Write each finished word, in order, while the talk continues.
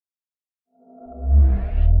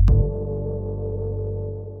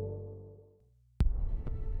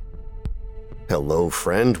Hello,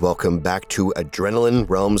 friend. Welcome back to Adrenaline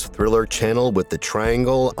Realms Thriller channel with The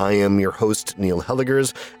Triangle. I am your host, Neil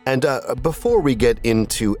Helligers. And before we get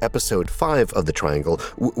into episode 5 of The Triangle,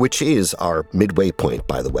 which is our midway point,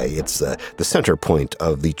 by the way, it's the center point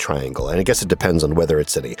of the triangle. And I guess it depends on whether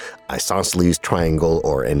it's an isosceles triangle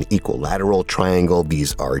or an equilateral triangle.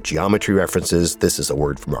 These are geometry references. This is a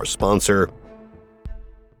word from our sponsor.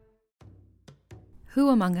 Who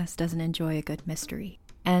among us doesn't enjoy a good mystery?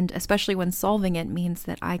 And especially when solving it means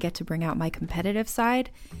that I get to bring out my competitive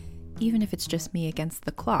side, even if it's just me against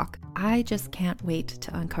the clock. I just can't wait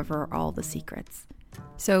to uncover all the secrets.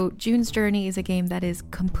 So June's Journey is a game that is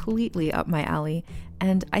completely up my alley,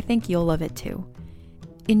 and I think you'll love it too.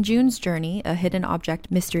 In June's Journey, a hidden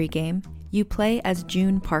object mystery game, you play as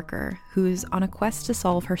June Parker, who's on a quest to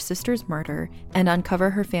solve her sister's murder and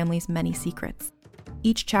uncover her family's many secrets.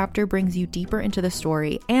 Each chapter brings you deeper into the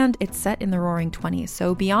story, and it's set in the Roaring '20s,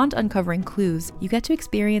 so beyond uncovering clues, you get to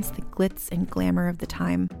experience the glitz and glamour of the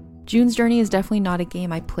time. June's Journey is definitely not a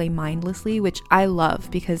game I play mindlessly, which I love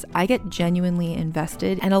because I get genuinely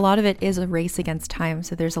invested, and a lot of it is a race against time,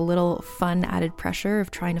 so there's a little fun added pressure of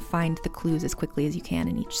trying to find the clues as quickly as you can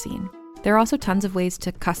in each scene. There are also tons of ways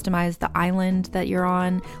to customize the island that you're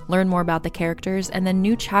on, learn more about the characters, and then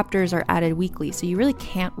new chapters are added weekly, so you really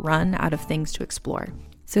can't run out of things to explore.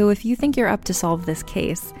 So if you think you're up to solve this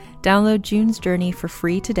case, download June's Journey for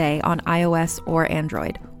free today on iOS or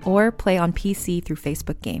Android, or play on PC through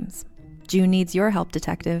Facebook Games. June needs your help,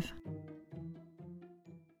 detective.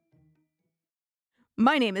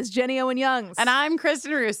 My name is Jenny Owen Youngs. And I'm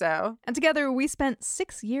Kristen Russo. And together we spent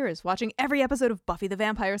 6 years watching every episode of Buffy the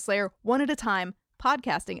Vampire Slayer one at a time,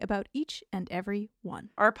 podcasting about each and every one.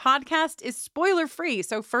 Our podcast is spoiler-free,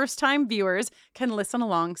 so first-time viewers can listen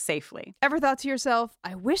along safely. Ever thought to yourself,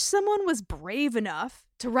 I wish someone was brave enough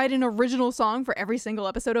to write an original song for every single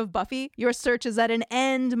episode of Buffy? Your search is at an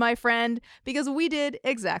end, my friend, because we did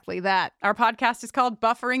exactly that. Our podcast is called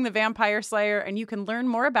Buffering the Vampire Slayer, and you can learn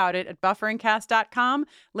more about it at bufferingcast.com.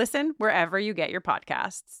 Listen wherever you get your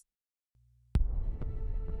podcasts.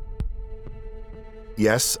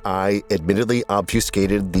 Yes, I admittedly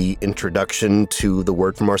obfuscated the introduction to the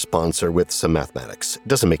word from our sponsor with some mathematics.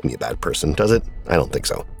 Doesn't make me a bad person, does it? I don't think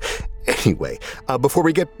so. Anyway, before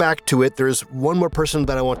we get back to it, there's one more person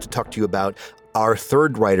that I want to talk to you about. Our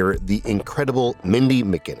third writer, the incredible Mindy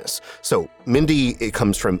McGinnis. So Mindy, it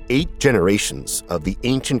comes from 8 generations of the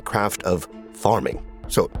ancient craft of farming.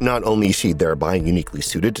 So not only is she thereby uniquely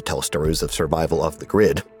suited to tell stories of survival off the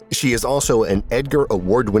grid, she is also an Edgar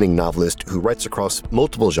Award-winning novelist who writes across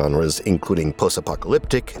multiple genres, including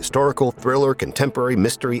post-apocalyptic, historical, thriller, contemporary,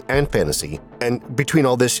 mystery, and fantasy. And between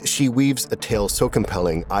all this, she weaves a tale so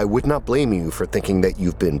compelling, I would not blame you for thinking that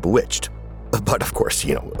you've been bewitched. But of course,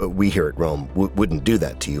 we here at Realm wouldn't do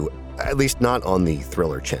that to you, at least not on the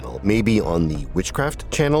Thriller channel. Maybe on the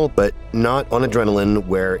Witchcraft channel, but not on Adrenaline,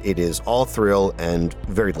 where it is all thrill and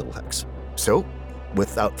very little hex. So,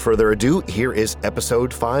 without further ado, here is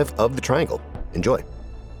episode 5 of The Triangle. Enjoy.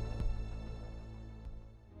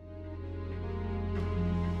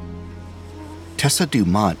 Tessa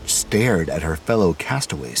Dumont stared at her fellow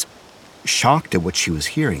castaways, shocked at what she was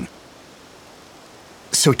hearing.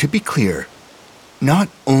 So to be clear, not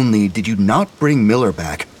only did you not bring Miller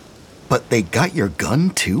back, but they got your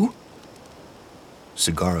gun too?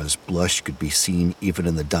 Sagara's blush could be seen even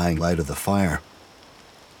in the dying light of the fire.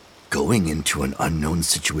 Going into an unknown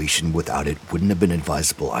situation without it wouldn't have been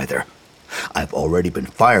advisable either. I've already been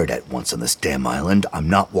fired at once on this damn island. I'm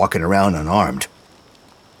not walking around unarmed.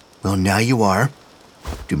 Well, now you are,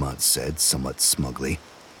 Dumont said somewhat smugly,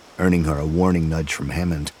 earning her a warning nudge from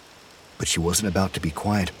Hammond. But she wasn't about to be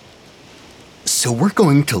quiet. So we're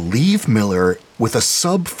going to leave Miller with a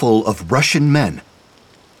sub full of Russian men.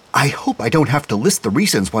 I hope I don't have to list the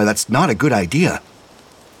reasons why that's not a good idea.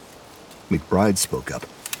 McBride spoke up,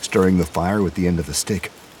 stirring the fire with the end of a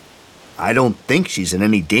stick. I don't think she's in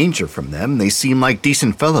any danger from them. They seem like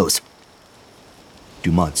decent fellows.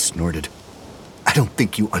 Dumont snorted. I don't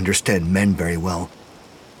think you understand men very well.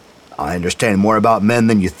 I understand more about men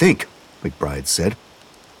than you think, McBride said.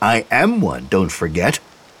 I am one, don't forget.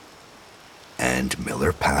 And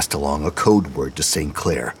Miller passed along a code word to St.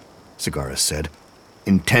 Clair, Sagara said.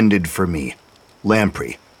 Intended for me,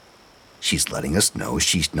 Lamprey. She's letting us know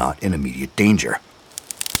she's not in immediate danger.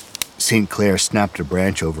 St. Clair snapped a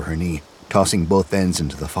branch over her knee, tossing both ends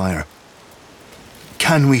into the fire.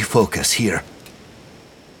 Can we focus here?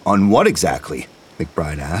 On what exactly?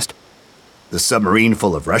 McBride asked. The submarine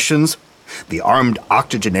full of Russians? The armed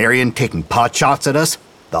octogenarian taking potshots at us?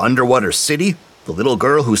 The underwater city? The little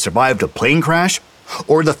girl who survived a plane crash?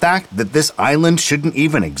 Or the fact that this island shouldn't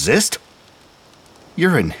even exist?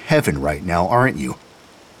 You're in heaven right now, aren't you?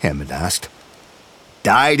 Hammond asked.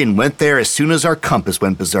 Died and went there as soon as our compass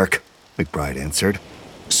went berserk, McBride answered.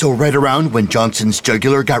 So right around when Johnson's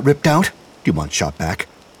jugular got ripped out? Dumont shot back.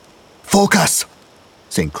 Focus!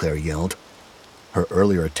 St. Clair yelled. Her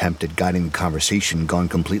earlier attempt at guiding the conversation gone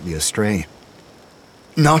completely astray.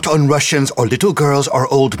 Not on Russians or little girls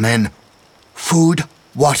or old men. Food,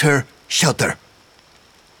 water, shelter.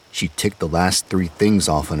 She ticked the last 3 things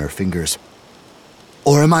off on her fingers.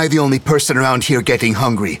 Or am I the only person around here getting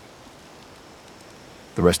hungry?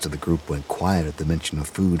 The rest of the group went quiet at the mention of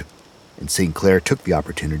food, and St. Clair took the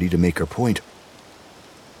opportunity to make her point.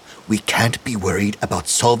 We can't be worried about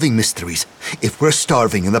solving mysteries if we're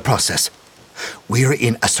starving in the process. We're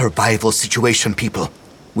in a survival situation, people.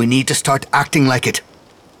 We need to start acting like it.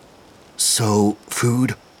 So,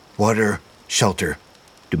 food, water, shelter,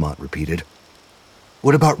 Dumont repeated.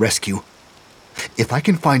 What about rescue? If I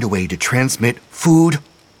can find a way to transmit food,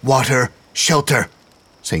 water, shelter,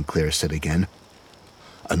 St. Clair said again.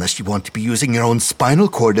 Unless you want to be using your own spinal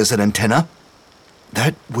cord as an antenna.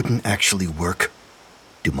 That wouldn't actually work,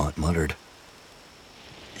 Dumont muttered.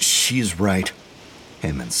 She's right,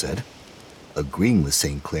 Hammond said, agreeing with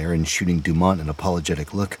St. Clair and shooting Dumont an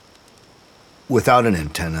apologetic look. Without an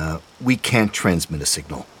antenna, we can't transmit a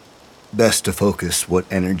signal. Best to focus what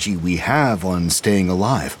energy we have on staying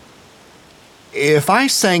alive. If I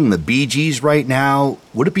sang the Bee Gees right now,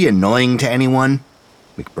 would it be annoying to anyone?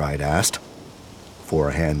 McBride asked.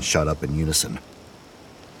 4 hands shot up in unison.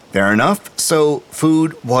 Fair enough. So,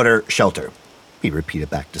 food, water, shelter, he repeated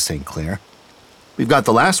back to St. Clair. We've got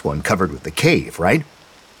the last one covered with the cave, right?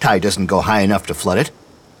 Tide doesn't go high enough to flood it.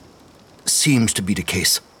 Seems to be the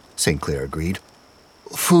case, St. Clair agreed.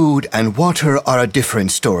 Food and water are a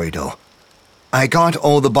different story, though. I got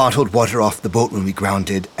all the bottled water off the boat when we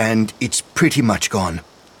grounded, and it's pretty much gone.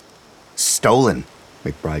 Stolen,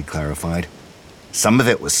 McBride clarified. Some of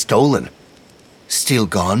it was stolen. Still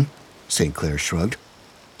gone, St. Clair shrugged.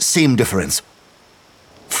 Same difference.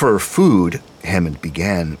 For food, Hammond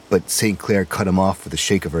began, but St. Clair cut him off with a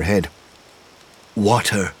shake of her head.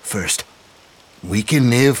 Water first. We can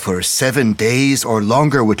live for 7 days or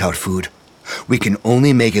longer without food. We can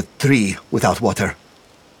only make it 3 without water.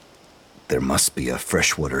 There must be a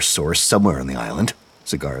freshwater source somewhere on the island,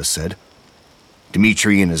 Zagara said.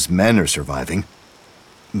 Dmitri and his men are surviving.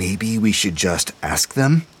 Maybe we should just ask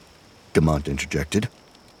them? Dumont interjected.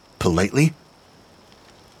 Politely?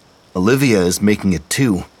 Olivia is making it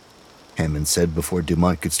too, Hammond said before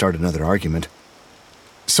Dumont could start another argument.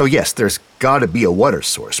 So yes, there's gotta be a water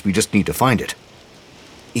source. We just need to find it.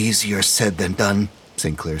 Easier said than done,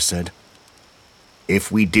 St. Clair said. If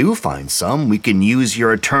we do find some, we can use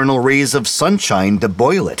your eternal rays of sunshine to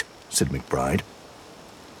boil it, said McBride.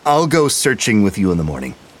 I'll go searching with you in the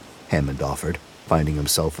morning, Hammond offered, finding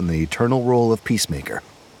himself in the eternal role of peacemaker.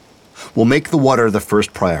 We'll make the water the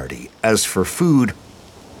first priority. As for food,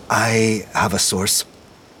 I have a source,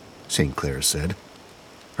 St. Clair said,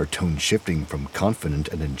 her tone shifting from confident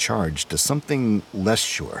and in charge to something less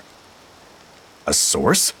sure. A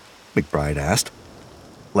source? McBride asked.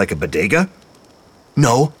 Like a bodega?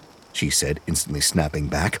 No, she said, instantly snapping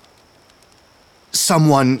back.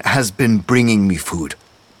 Someone has been bringing me food.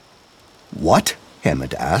 What?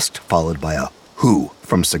 Hammond asked, followed by a who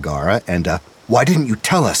from Zagara and a why didn't you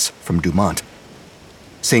tell us from Dumont.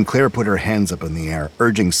 St. Clair put her hands up in the air,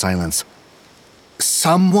 urging silence.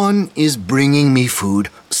 Someone is bringing me food,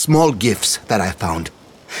 small gifts that I found.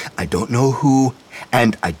 I don't know who,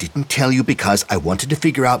 and I didn't tell you because I wanted to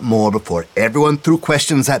figure out more before everyone threw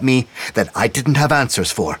questions at me that I didn't have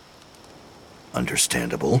answers for.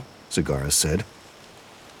 Understandable, Zagara said.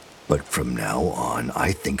 But from now on,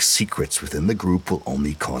 I think secrets within the group will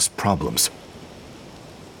only cause problems.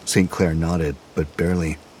 St. Clair nodded, but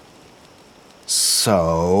barely.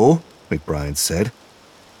 So, McBride said,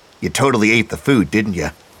 you totally ate the food, didn't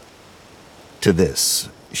you? To this,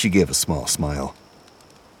 she gave a small smile.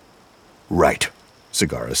 Right,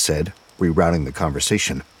 Zagara said, rerouting the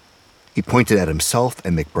conversation. He pointed at himself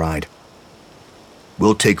and McBride.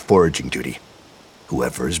 We'll take foraging duty.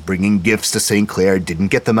 Whoever's bringing gifts to St. Clair didn't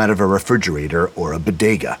get them out of a refrigerator or a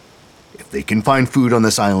bodega. If they can find food on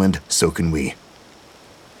this island, so can we.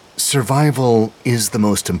 Survival is the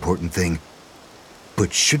most important thing.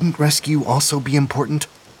 But shouldn't rescue also be important?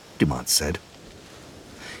 Dumont said.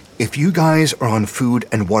 If you guys are on food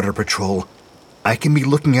and water patrol, I can be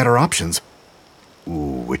looking at our options.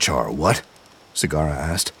 Which are what? Zagara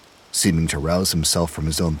asked, seeming to rouse himself from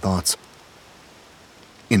his own thoughts.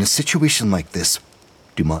 In a situation like this,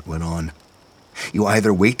 Dumont went on, you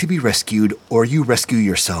either wait to be rescued or you rescue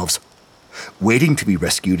yourselves. Waiting to be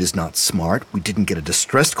rescued is not smart. We didn't get a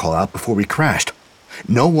distress call out before we crashed.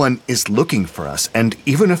 No one is looking for us, and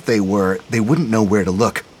even if they were, they wouldn't know where to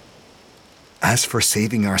look. As for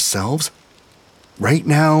saving ourselves, right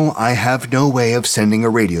now I have no way of sending a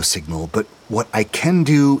radio signal, but what I can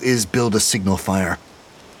do is build a signal fire.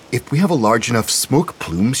 If we have a large enough smoke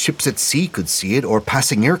plume, ships at sea could see it, or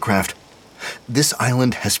passing aircraft. This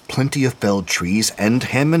island has plenty of felled trees, and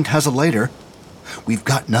Hammond has a lighter. We've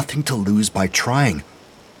got nothing to lose by trying.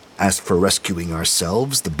 As for rescuing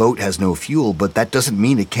ourselves, the boat has no fuel, but that doesn't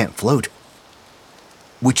mean it can't float.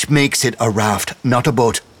 Which makes it a raft, not a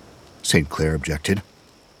boat, St. Clair objected.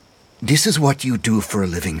 This is what you do for a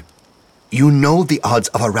living. You know the odds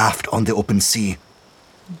of a raft on the open sea.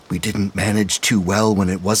 We didn't manage too well when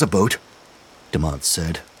it was a boat, Dumont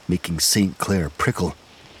said, making St. Clair prickle.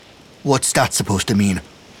 What's that supposed to mean?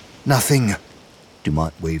 Nothing.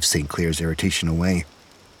 Dumont waved St. Clair's irritation away.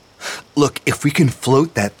 Look, if we can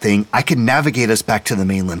float that thing, I can navigate us back to the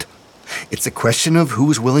mainland. It's a question of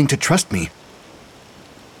who's willing to trust me.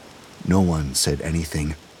 No one said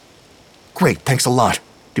anything. Great, thanks a lot,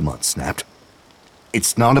 Dumont snapped.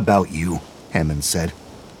 It's not about you, Hammond said.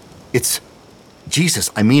 It's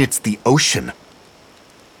the ocean.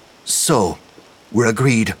 So, we're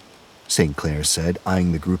agreed, St. Clair said,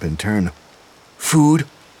 eyeing the group in turn. Food,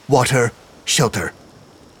 water, shelter.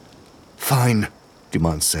 Fine,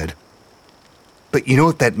 Dumont said. But you know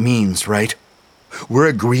what that means, right? We're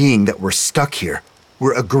agreeing that we're stuck here.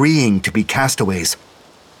 We're agreeing to be castaways.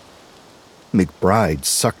 McBride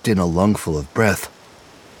sucked in a lungful of breath.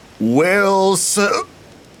 Well, sir...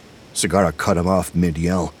 Segarra cut him off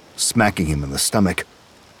mid-yell, smacking him in the stomach.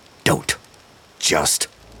 Don't. Just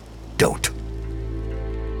don't.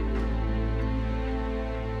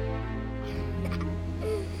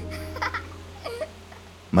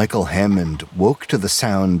 Michael Hammond woke to the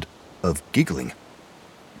sound of giggling.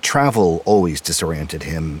 Travel always disoriented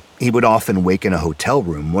him. He would often wake in a hotel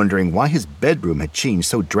room wondering why his bedroom had changed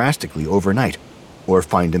so drastically overnight, or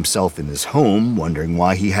find himself in his home wondering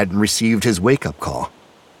why he hadn't received his wake-up call.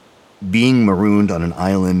 Being marooned on an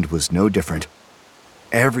island was no different.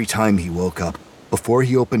 Every time he woke up, before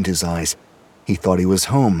he opened his eyes, he thought he was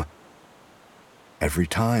home. Every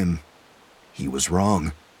time, he was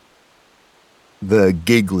wrong. The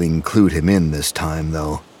giggling clued him in this time,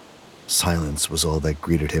 though. Silence was all that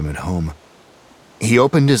greeted him at home. He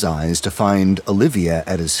opened his eyes to find Olivia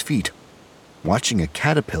at his feet, watching a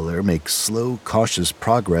caterpillar make slow, cautious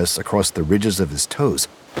progress across the ridges of his toes.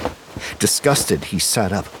 Disgusted, he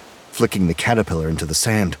sat up, flicking the caterpillar into the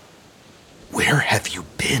sand. Where have you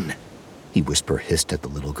been? He whisper-hissed at the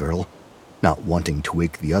little girl, not wanting to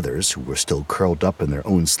wake the others who were still curled up in their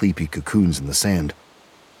own sleepy cocoons in the sand.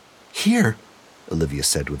 Here, Olivia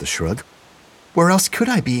said with a shrug. Where else could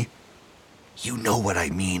I be? You know what I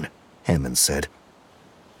mean, Hammond said.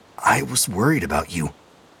 I was worried about you.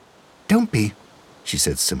 Don't be, she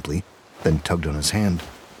said simply, then tugged on his hand.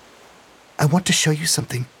 I want to show you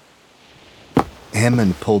something.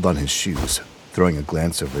 Hammond pulled on his shoes, throwing a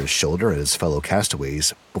glance over his shoulder at his fellow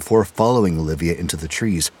castaways before following Olivia into the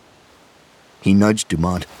trees. He nudged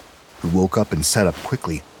Dumont, who woke up and sat up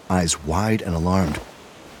quickly, eyes wide and alarmed.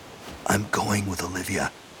 I'm going with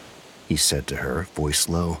Olivia, he said to her, voice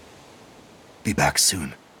low. Be back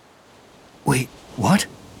soon. Wait, what?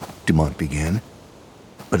 Dumont began,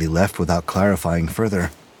 but he left without clarifying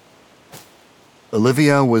further.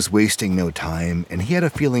 Olivia was wasting no time, and he had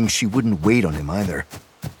a feeling she wouldn't wait on him either.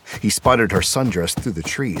 He spotted her sundress through the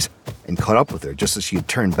trees and caught up with her just as she had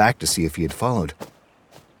turned back to see if he had followed.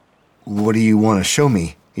 What do you want to show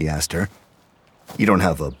me? He asked her. You don't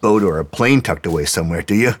have a boat or a plane tucked away somewhere,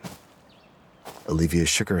 do you? Olivia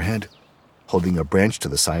shook her head, holding a branch to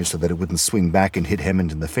the side so that it wouldn't swing back and hit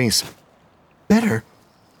Hammond in the face. Better.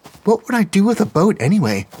 What would I do with a boat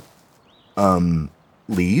anyway?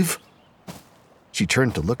 Leave? She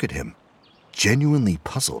turned to look at him, genuinely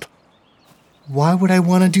puzzled. Why would I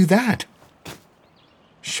want to do that?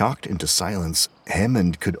 Shocked into silence,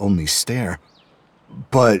 Hammond could only stare.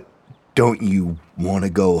 But don't you want to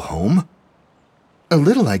go home? A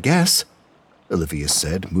little, I guess, Olivia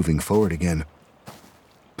said, moving forward again.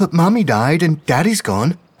 But Mommy died and Daddy's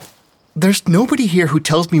gone. There's nobody here who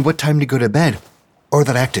tells me what time to go to bed, or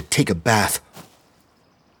that I have to take a bath.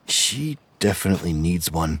 She definitely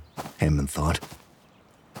needs one, Hammond thought.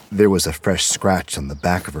 There was a fresh scratch on the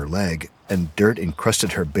back of her leg, and dirt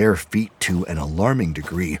encrusted her bare feet to an alarming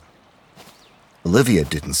degree. Olivia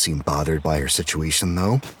didn't seem bothered by her situation,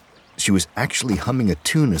 though. She was actually humming a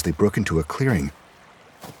tune as they broke into a clearing.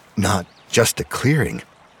 Not just a clearing,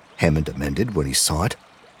 Hammond amended when he saw it.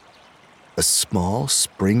 A small,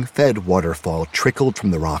 spring-fed waterfall trickled from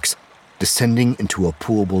the rocks, descending into a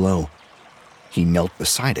pool below. He knelt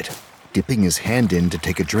beside it, dipping his hand in to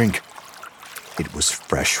take a drink. It was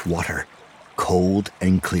fresh water, cold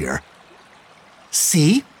and clear.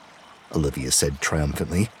 "See?" Olivia said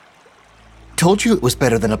triumphantly. "Told you it was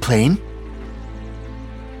better than a plane."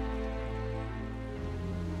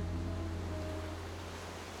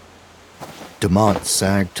 Dumont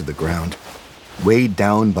sagged to the ground, weighed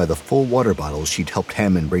down by the full water bottle she'd helped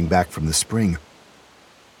Hammond bring back from the spring.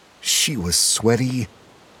 She was sweaty,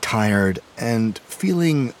 tired, and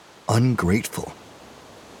feeling ungrateful.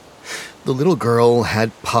 The little girl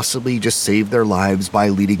had possibly just saved their lives by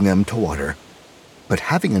leading them to water, but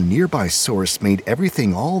having a nearby source made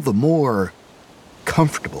everything all the more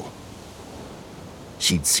comfortable.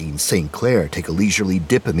 She'd seen St. Clair take a leisurely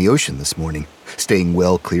dip in the ocean this morning, staying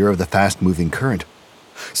well clear of the fast-moving current.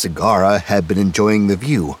 Sagara had been enjoying the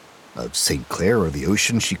view. Of St. Clair or the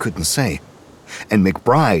ocean, she couldn't say. And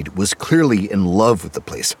McBride was clearly in love with the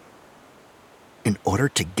place. In order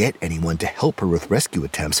to get anyone to help her with rescue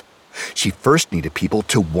attempts, she first needed people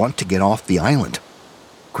to want to get off the island.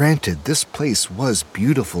 Granted, this place was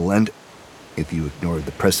beautiful and, if you ignored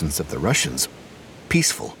the presence of the Russians,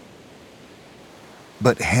 peaceful.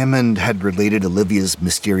 But Hammond had related Olivia's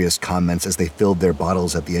mysterious comments as they filled their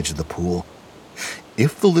bottles at the edge of the pool.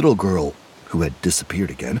 If the little girl, who had disappeared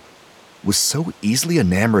again, was so easily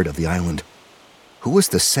enamored of the island, who was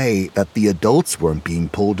to say that the adults weren't being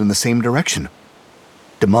pulled in the same direction?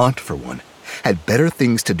 Dumont, for one, had better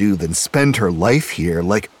things to do than spend her life here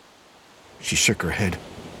like... She shook her head,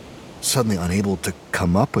 suddenly unable to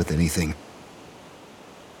come up with anything.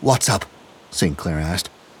 "What's up?" St. Clair asked,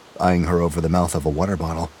 eyeing her over the mouth of a water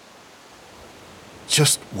bottle.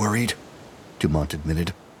 "Just worried," Dumont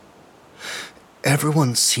admitted.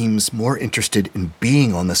 "Everyone seems more interested in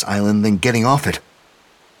being on this island than getting off it."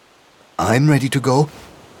 "I'm ready to go,"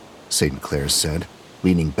 St. Clair said,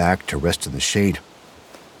 leaning back to rest in the shade.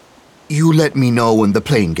 "You let me know when the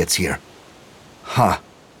plane gets here." "Ha,"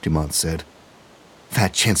 Dumont said.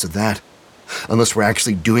 "Fat chance of that, unless we're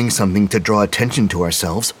actually doing something to draw attention to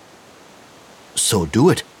ourselves." "So do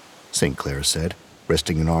it," St. Clair said,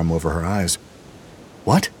 resting an arm over her eyes.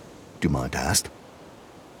 "What?" Dumont asked.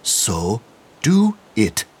 "So do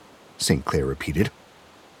it," St. Clair repeated.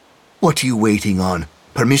 "What are you waiting on?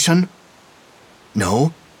 Permission?"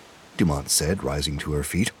 "No," Dumont said, rising to her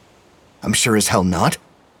feet. "I'm sure as hell not.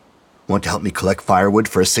 Want to help me collect firewood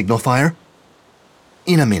for a signal fire?"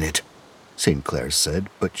 "In a minute," St. Clair said,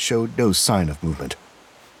 but showed no sign of movement.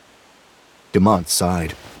 Dumont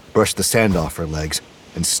sighed, brushed the sand off her legs,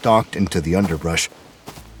 and stalked into the underbrush,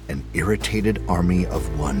 an irritated army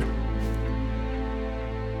of one.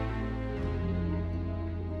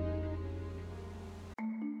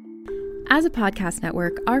 As a podcast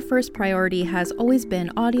network, our first priority has always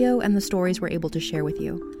been audio and the stories we're able to share with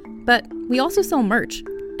you. But we also sell merch,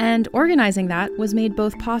 and organizing that was made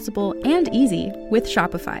both possible and easy with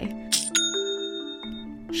Shopify.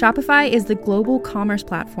 Shopify is the global commerce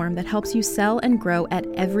platform that helps you sell and grow at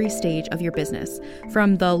every stage of your business,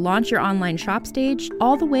 from the launch your online shop stage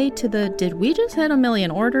all the way to the did we just hit 1 million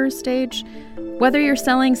orders stage. Whether you're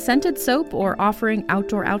selling scented soap or offering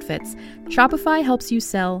outdoor outfits, Shopify helps you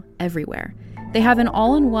sell everywhere. They have an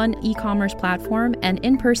all-in-one e-commerce platform and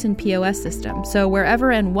in-person POS system, so wherever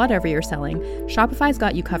and whatever you're selling, Shopify's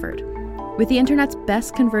got you covered. With the internet's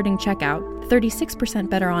best converting checkout, 36%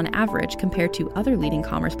 better on average compared to other leading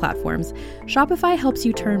commerce platforms, Shopify helps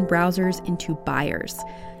you turn browsers into buyers.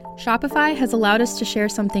 Shopify has allowed us to share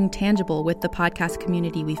something tangible with the podcast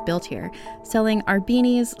community we've built here, selling our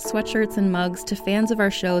beanies, sweatshirts, and mugs to fans of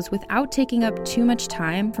our shows without taking up too much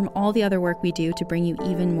time from all the other work we do to bring you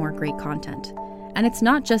even more great content. And it's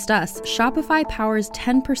not just us. Shopify powers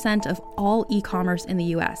 10% of all e-commerce in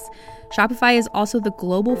the US. Shopify is also the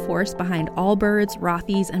global force behind Allbirds,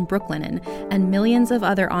 Rothy's, and Brooklinen, and millions of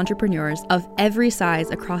other entrepreneurs of every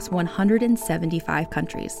size across 175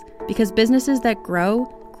 countries. Because businesses that grow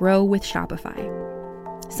with Shopify.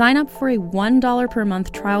 Sign up for a $1 per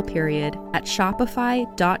month trial period at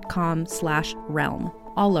shopify.com/realm,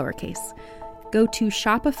 all lowercase. Go to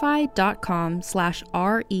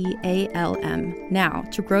shopify.com/REALM now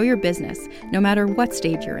to grow your business, no matter what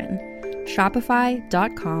stage you're in.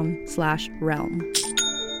 Shopify.com/realm.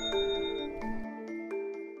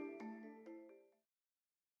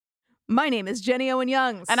 My name is Jenny Owen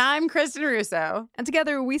Youngs. And I'm Kristen Russo. And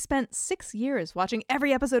together we spent 6 years watching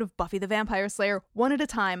every episode of Buffy the Vampire Slayer one at a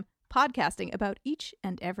time, podcasting about each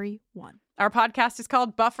and every one. Our podcast is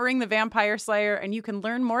called Buffering the Vampire Slayer, and you can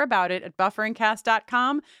learn more about it at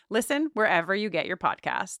bufferingcast.com. Listen wherever you get your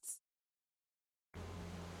podcasts.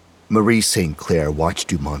 Marie St. Clair watched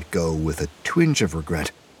Dumont go with a twinge of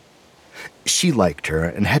regret. She liked her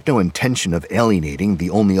and had no intention of alienating the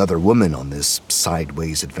only other woman on this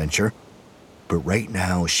sideways adventure, but right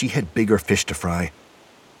now she had bigger fish to fry.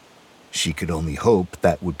 She could only hope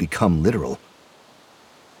that would become literal.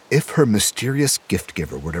 If her mysterious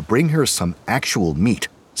gift-giver were to bring her some actual meat,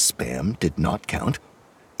 spam did not count,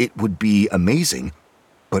 it would be amazing,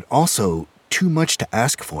 but also too much to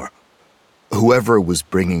ask for. Whoever was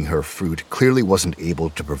bringing her fruit clearly wasn't able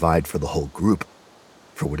to provide for the whole group.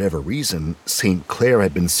 For whatever reason, St. Clair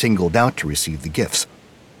had been singled out to receive the gifts.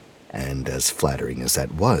 And as flattering as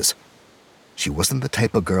that was, she wasn't the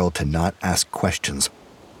type of girl to not ask questions.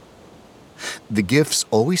 The gifts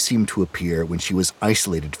always seemed to appear when she was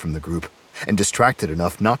isolated from the group and distracted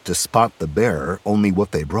enough not to spot the bearer, only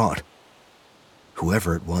what they brought.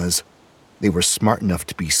 Whoever it was, they were smart enough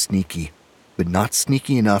to be sneaky, but not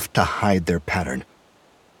sneaky enough to hide their pattern.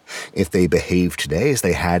 If they behaved today as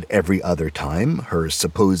they had every other time, her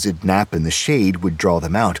supposed nap in the shade would draw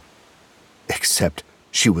them out. Except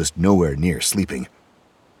she was nowhere near sleeping.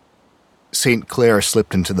 St. Clair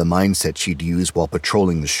slipped into the mindset she'd used while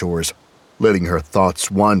patrolling the shores, letting her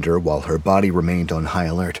thoughts wander while her body remained on high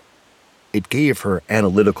alert. It gave her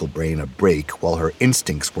analytical brain a break while her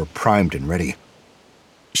instincts were primed and ready.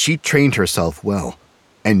 She'd trained herself well,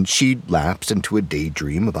 and she'd lapsed into a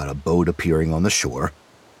daydream about a boat appearing on the shore,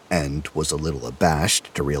 and was a little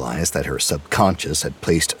abashed to realize that her subconscious had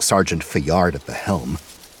placed Sergeant Fayard at the helm,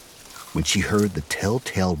 when she heard the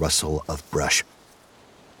telltale rustle of brush.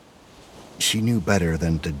 She knew better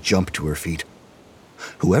than to jump to her feet.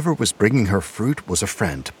 Whoever was bringing her fruit was a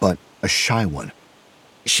friend, but a shy one.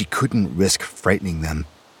 She couldn't risk frightening them,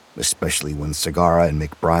 especially when Sagara and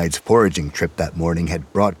McBride's foraging trip that morning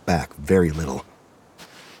had brought back very little.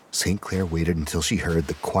 St. Clair waited until she heard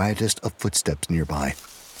the quietest of footsteps nearby,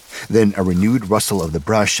 then a renewed rustle of the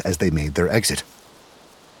brush as they made their exit.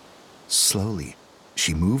 Slowly,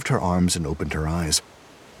 she moved her arms and opened her eyes.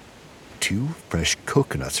 2 fresh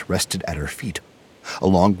coconuts rested at her feet,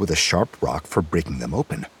 along with a sharp rock for breaking them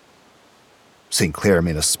open. St. Clair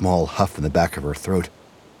made a small huff in the back of her throat,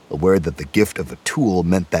 aware that the gift of a tool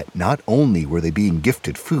meant that not only were they being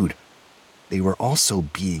gifted food, they were also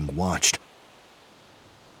being watched.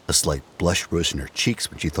 A slight blush rose in her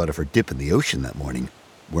cheeks when she thought of her dip in the ocean that morning,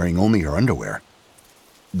 wearing only her underwear.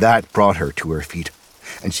 That brought her to her feet,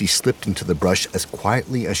 and she slipped into the brush as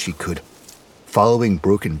quietly as she could, following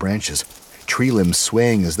broken branches, tree limbs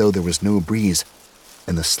swaying as though there was no breeze,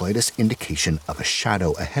 and the slightest indication of a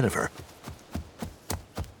shadow ahead of her.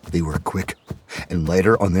 They were quick and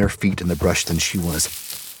lighter on their feet in the brush than she was.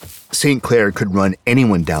 St. Clair could run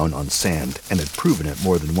anyone down on sand and had proven it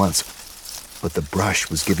more than once, but the brush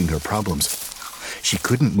was giving her problems. She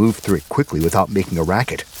couldn't move through it quickly without making a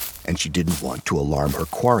racket, and she didn't want to alarm her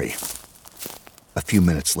quarry. A few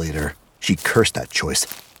minutes later, she cursed that choice.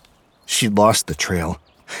 She'd lost the trail,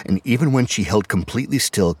 and even when she held completely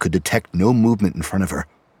still, could detect no movement in front of her.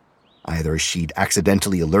 Either she'd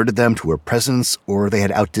accidentally alerted them to her presence, or they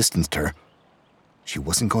had outdistanced her. She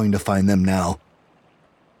wasn't going to find them now.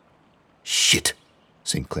 "Shit,"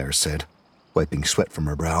 St. Clair said, wiping sweat from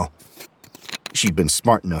her brow. She'd been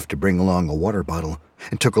smart enough to bring along a water bottle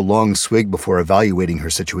and took a long swig before evaluating her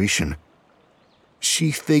situation.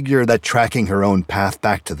 She figured that tracking her own path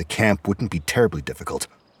back to the camp wouldn't be terribly difficult.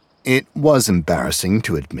 It was embarrassing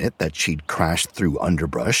to admit that she'd crashed through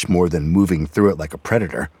underbrush more than moving through it like a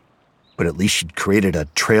predator, but at least she'd created a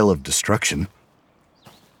trail of destruction.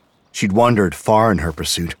 She'd wandered far in her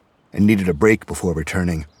pursuit and needed a break before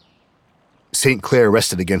returning. St. Clair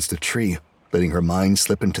rested against a tree, letting her mind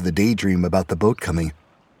slip into the daydream about the boat coming,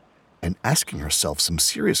 and asking herself some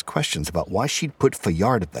serious questions about why she'd put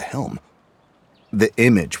Fayard at the helm. The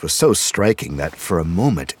image was so striking that for a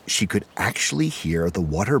moment she could actually hear the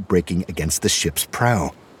water breaking against the ship's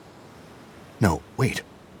prow. No, wait.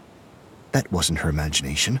 That wasn't her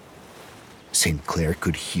imagination. St. Clair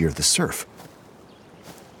could hear the surf.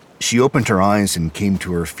 She opened her eyes and came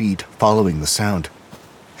to her feet, following the sound.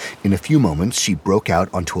 In a few moments, she broke out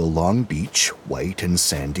onto a long beach, white and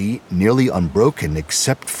sandy, nearly unbroken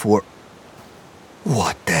except for...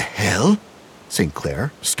 "What the hell?" St.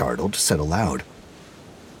 Clair, startled, said aloud.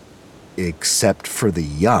 Except for the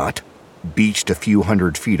yacht, beached a few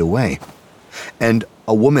hundred feet away, and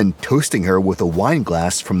a woman toasting her with a wine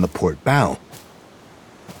glass from the port bow.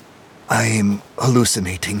 "I'm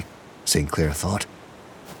hallucinating," St. Clair thought.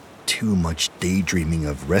 Too much daydreaming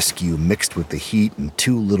of rescue mixed with the heat and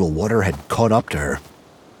too little water had caught up to her.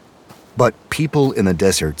 But people in the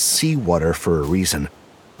desert see water for a reason,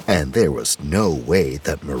 And there was no way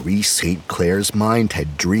that Marie St. Clair's mind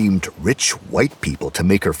had dreamed rich white people to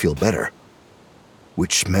make her feel better.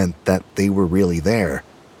 Which meant that they were really there,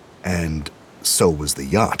 and so was the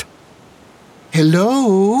yacht.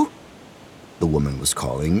 "Hello?" the woman was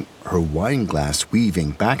calling, her wine glass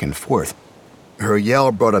weaving back and forth. Her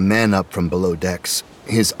yell brought a man up from below decks,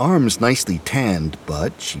 his arms nicely tanned,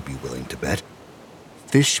 but, she'd be willing to bet,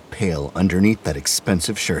 fish pale underneath that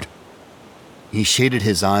expensive shirt. He shaded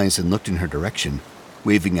his eyes and looked in her direction,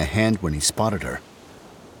 waving a hand when he spotted her.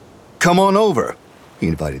 "Come on over," he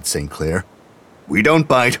invited St. Clair. "We don't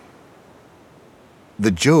bite."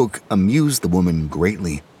 The joke amused the woman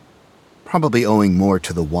greatly, probably owing more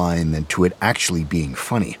to the wine than to it actually being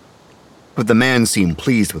funny. But the man seemed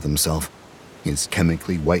pleased with himself, his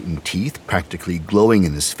chemically whitened teeth practically glowing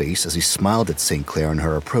in his face as he smiled at St. Clair on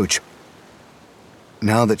her approach.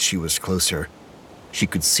 Now that she was closer, she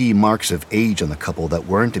could see marks of age on the couple that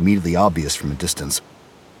weren't immediately obvious from a distance.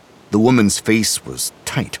 The woman's face was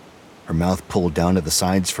tight, her mouth pulled down to the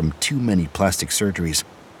sides from too many plastic surgeries,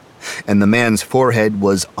 and the man's forehead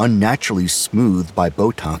was unnaturally smooth by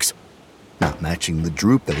Botox, not matching the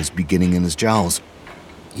droop that was beginning in his jowls.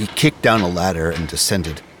 He kicked down a ladder and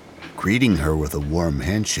descended, greeting her with a warm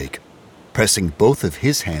handshake, pressing both of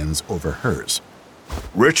his hands over hers.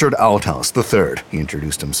 "Richard Althouse III," he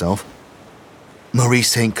introduced himself. "Marie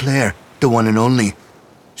St. Clair, the one and only,"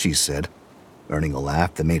 she said, earning a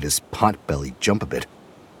laugh that made his pot-belly jump a bit.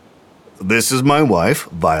 "This is my wife,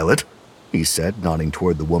 Violet," he said, nodding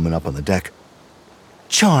toward the woman up on the deck.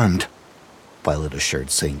 "Charmed," Violet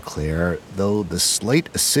assured St. Clair, though the slight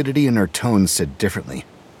acidity in her tone said differently.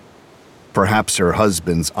 Perhaps her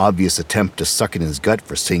husband's obvious attempt to suck in his gut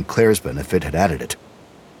for St. Clair's benefit had added it.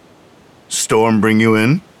 "Storm bring you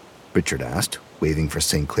in?" Richard asked, waving for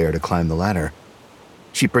St. Clair to climb the ladder.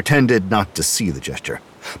 She pretended not to see the gesture,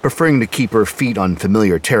 preferring to keep her feet on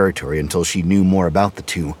familiar territory until she knew more about the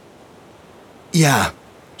two. "Yeah,"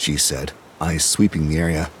 she said, eyes sweeping the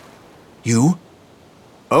area. "You?"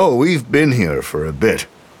 "Oh, we've been here for a bit.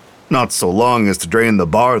 Not so long as to drain the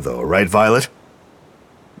bar, though, right, Violet?"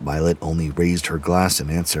 Violet only raised her glass in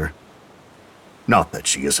answer. "Not that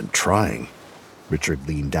she isn't trying." Richard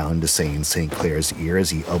leaned down to say in St. Clair's ear as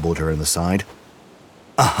he elbowed her in the side.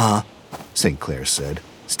 "Uh-huh," St. Clair said,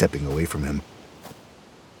 stepping away from him.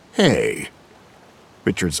 "Hey."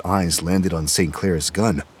 Richard's eyes landed on St. Clair's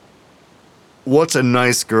gun. "What's a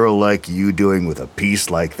nice girl like you doing with a piece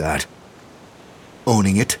like that?"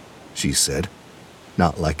 "Owning it," she said,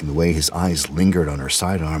 not liking the way his eyes lingered on her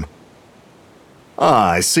sidearm.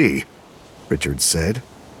 "Ah, I see," Richard said,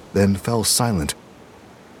 then fell silent.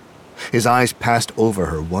 His eyes passed over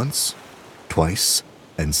her once, twice,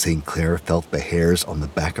 and St. Clair felt the hairs on the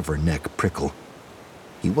back of her neck prickle.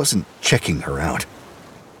 He wasn't checking her out.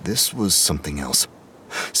 This was something else.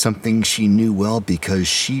 Something she knew well because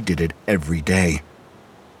she did it every day.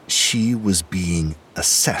 She was being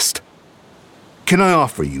assessed. "Can I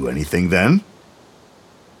offer you anything, then?"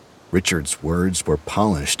 Richard's words were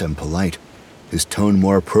polished and polite, his tone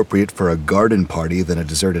more appropriate for a garden party than a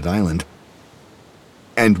deserted island.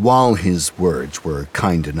 And while his words were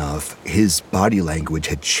kind enough, his body language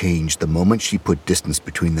had changed the moment she put distance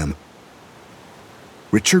between them.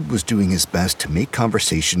 Richard was doing his best to make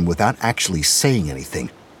conversation without actually saying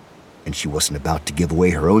anything, and she wasn't about to give away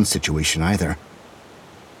her own situation either.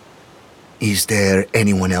 "Is there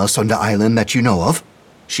anyone else on the island that you know of?"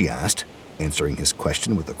 she asked, answering his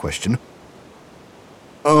question with a question.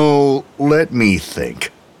 "Oh, let me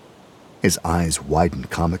think." His eyes widened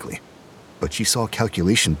comically, but she saw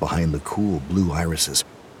calculation behind the cool blue irises,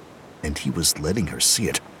 and he was letting her see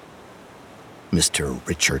it. Mr.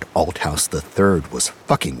 Richard Althouse III was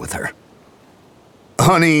fucking with her.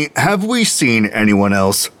 "Honey, have we seen anyone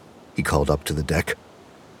else?" he called up to the deck.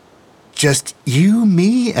 "Just you,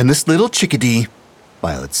 me, and this little chickadee,"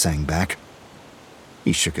 Violet sang back.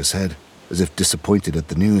 He shook his head, as if disappointed at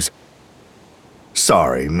the news.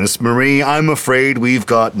 "Sorry, Miss Marie, I'm afraid we've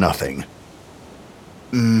got nothing."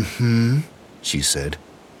 "Mm-hmm," she said,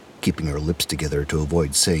 keeping her lips together to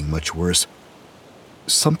avoid saying much worse.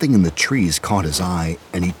 Something in the trees caught his eye,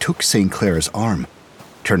 and he took St. Clair's arm,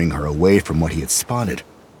 turning her away from what he had spotted.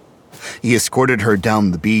 He escorted her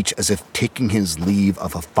down the beach as if taking his leave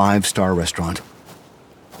of a 5-star restaurant.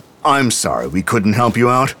 "I'm sorry we couldn't help you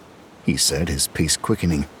out," he said, his pace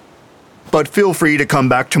quickening. "But feel free to come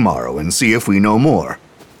back tomorrow and see if we know more."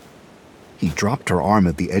 He dropped her arm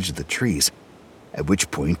at the edge of the trees, at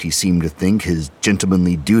which point he seemed to think his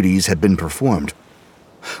gentlemanly duties had been performed.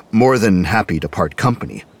 More than happy to part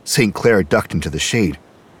company, St. Clair ducked into the shade,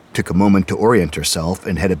 took a moment to orient herself,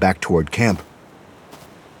 and headed back toward camp.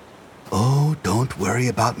 Don't worry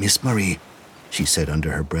about Miss Marie, she said under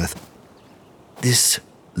her breath. This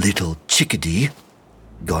little chickadee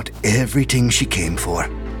got everything she came for.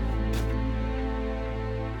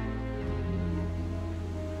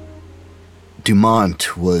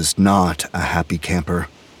 Dumont was not a happy camper.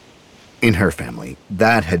 In her family,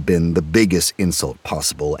 that had been the biggest insult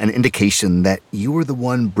possible, an indication that you were the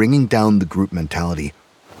one bringing down the group mentality.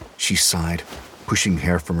 She sighed, pushing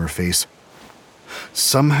hair from her face.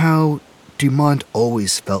 Somehow, Dumont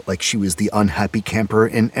always felt like she was the unhappy camper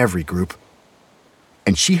in every group.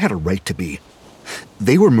 And she had a right to be.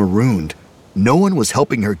 They were marooned. No one was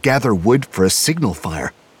helping her gather wood for a signal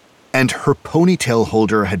fire. And her ponytail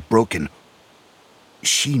holder had broken.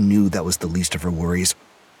 She knew that was the least of her worries.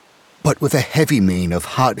 But with a heavy mane of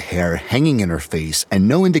hot hair hanging in her face and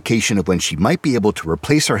no indication of when she might be able to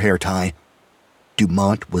replace her hair tie,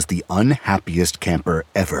 Dumont was the unhappiest camper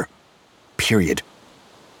ever. Period.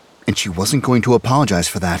 And she wasn't going to apologize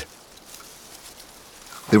for that.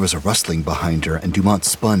 There was a rustling behind her, and Dumont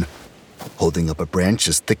spun, holding up a branch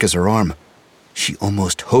as thick as her arm. She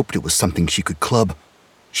almost hoped it was something she could club.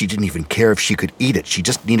 She didn't even care if she could eat it. She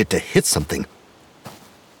just needed to hit something.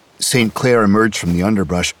 St. Clair emerged from the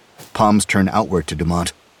underbrush, palms turned outward to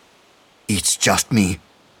Dumont. It's just me.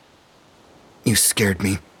 You scared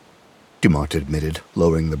me, Dumont admitted,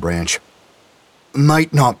 lowering the branch.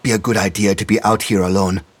 Might not be a good idea to be out here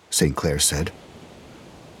alone, St. Clair said.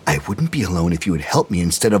 I wouldn't be alone if you would help me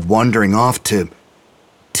instead of wandering off to...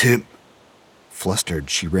 Flustered,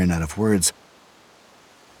 she ran out of words.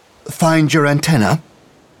 Find your antenna,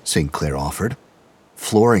 St. Clair offered,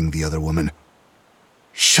 flooring the other woman.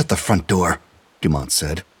 Shut the front door, Dumont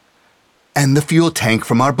said. And the fuel tank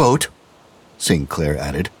from our boat, St. Clair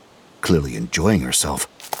added, clearly enjoying herself.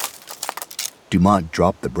 Dumont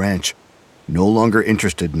dropped the branch, no longer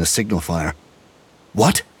interested in a signal fire.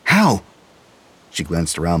 What? How? She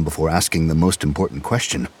glanced around before asking the most important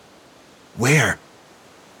question. Where?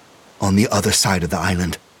 On the other side of the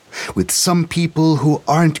island, with some people who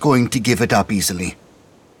aren't going to give it up easily.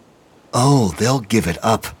 Oh, they'll give it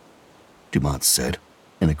up, Dumont said,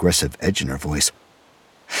 an aggressive edge in her voice.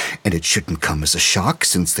 And it shouldn't come as a shock,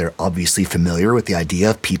 since they're obviously familiar with the idea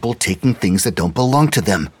of people taking things that don't belong to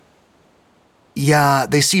them. Yeah,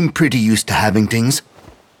 they seem pretty used to having things,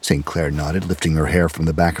 St. Clair nodded, lifting her hair from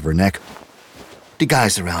the back of her neck. The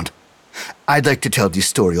guy's around. I'd like to tell this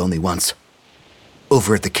story only once.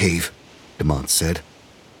 Over at the cave, Dumont said.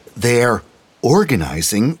 They're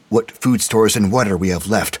organizing what food stores and water we have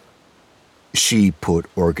left. She put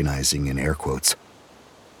organizing in air quotes.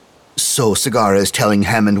 So Sagara is telling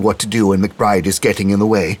Hammond what to do and McBride is getting in the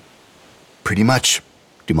way? Pretty much,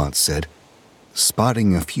 Dumont said,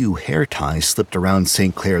 spotting a few hair ties slipped around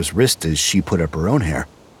St. Clair's wrist as she put up her own hair.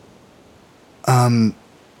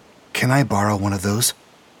 Can I borrow one of those?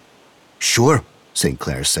 Sure, St.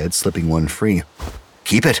 Clair said, slipping one free.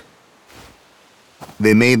 Keep it.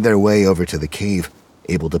 They made their way over to the cave,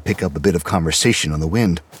 able to pick up a bit of conversation on the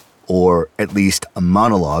wind, or at least a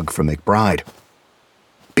monologue from McBride.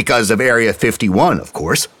 Because of Area 51, of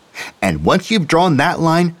course. And once you've drawn that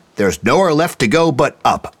line, there's nowhere left to go but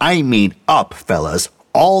up. I mean up, fellas.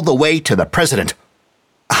 All the way to the president.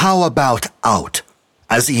 How about out?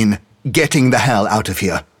 As in, getting the hell out of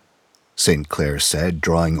here, St. Clair said,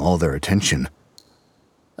 drawing all their attention.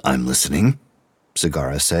 I'm listening,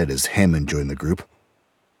 Sagara said as Hammond joined the group.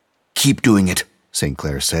 Keep doing it, St.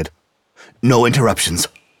 Clair said. No interruptions.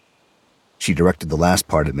 She directed the last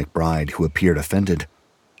part at McBride, who appeared offended.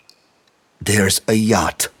 There's a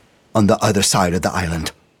yacht on the other side of the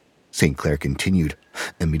island, St. Clair continued,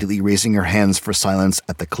 immediately raising her hands for silence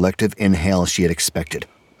at the collective inhale she had expected,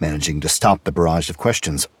 managing to stop the barrage of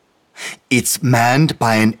questions. It's manned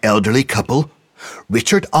by an elderly couple,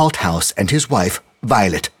 Richard Althouse and his wife,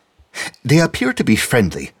 Violet. They appear to be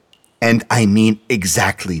friendly, and I mean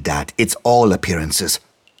exactly that. It's all appearances.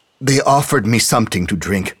 They offered me something to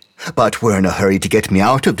drink, but were in a hurry to get me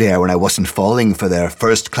out of there when I wasn't falling for their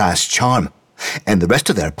first-class charm, and the rest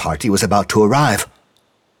of their party was about to arrive.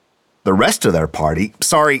 The rest of their party?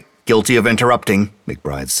 Sorry, guilty of interrupting,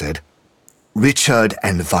 McBride said. Richard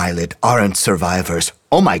and Violet aren't survivors.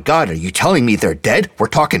 Oh my God, are you telling me they're dead? We're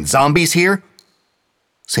talking zombies here?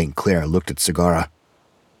 St. Clair looked at Sagara.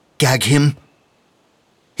 Gag him?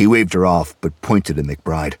 He waved her off, but pointed at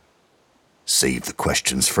McBride. Save the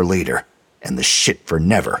questions for later, and the shit for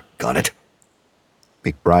never, got it?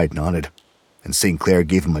 McBride nodded, and St. Clair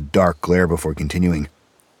gave him a dark glare before continuing.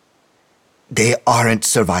 They aren't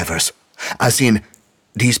survivors. As in,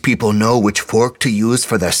 these people know which fork to use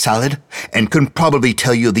for their salad, and can probably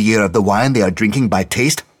tell you the year of the wine they are drinking by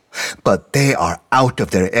taste, but they are out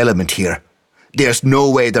of their element here. There's no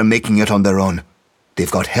way they're making it on their own. They've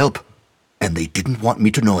got help, and they didn't want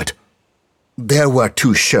me to know it. There were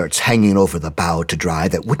 2 shirts hanging over the bow to dry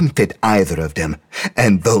that wouldn't fit either of them,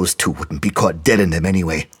 and those 2 wouldn't be caught dead in them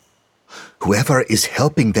anyway. Whoever is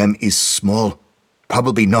helping them is small,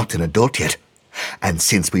 probably not an adult yet, and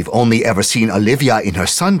since we've only ever seen Olivia in her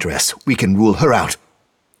sundress, we can rule her out.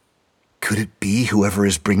 Could it be whoever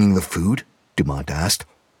is bringing the food? Dumont asked.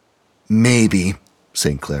 Maybe,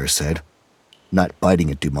 St. Clair said, not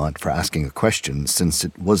biting at Dumont for asking a question since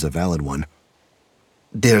it was a valid one.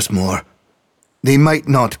 There's more. They might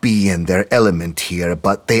not be in their element here,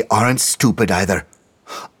 but they aren't stupid either.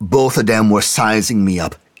 Both of them were sizing me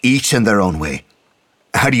up, each in their own way.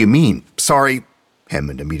 How do you mean? Sorry,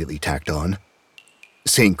 Hammond immediately tacked on.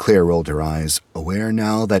 St. Clair rolled her eyes, aware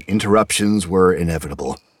now that interruptions were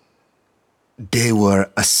inevitable. They were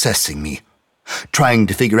assessing me, trying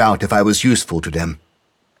to figure out if I was useful to them.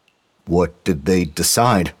 What did they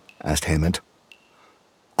decide? Asked Hammond.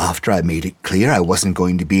 After I made it clear I wasn't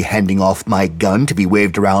going to be handing off my gun to be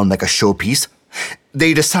waved around like a showpiece,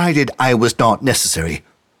 they decided I was not necessary.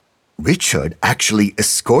 Richard actually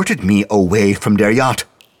escorted me away from their yacht.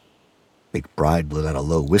 McBride blew out a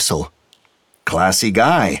low whistle. Classy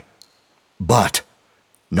guy. But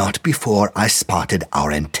not before I spotted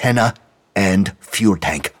our antenna and fuel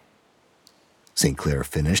tank. St. Clair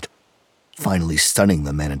finished, finally stunning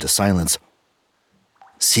the men into silence.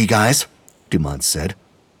 See, guys, Dumont said.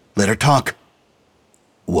 Let her talk.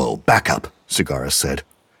 Whoa, back up, Segarra said.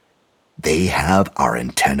 They have our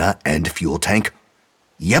antenna and fuel tank?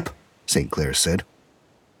 Yep, St. Clair said.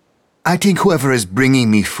 I think whoever is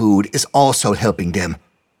bringing me food is also helping them.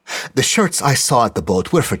 The shirts I saw at the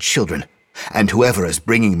boat were for children, and whoever is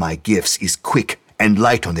bringing my gifts is quick and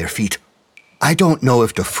light on their feet. I don't know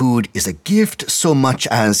if the food is a gift so much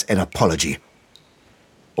as an apology.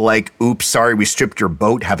 Like, oops, sorry we stripped your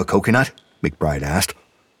boat, have a coconut? McBride asked.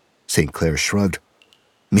 St. Clair shrugged.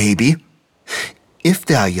 Maybe. If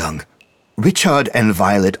they are young, Richard and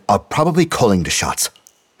Violet are probably calling the shots.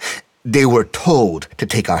 They were told to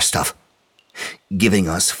take our stuff. Giving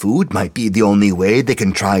us food might be the only way they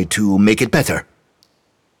can try to make it better.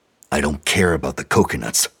 I don't care about the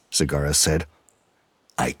coconuts, Segarra said.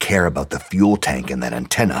 I care about the fuel tank and that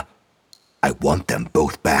antenna. I want them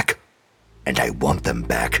both back. And I want them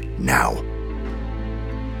back now.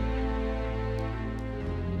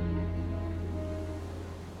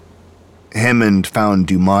 Hammond found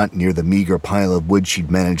Dumont near the meager pile of wood she'd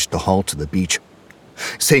managed to haul to the beach.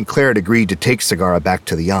 St. Clair had agreed to take Segarra back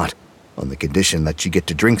to the yacht, on the condition that she get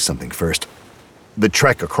to drink something first. The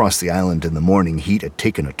trek across the island in the morning heat had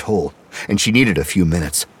taken a toll, and she needed a few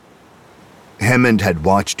minutes. Hammond had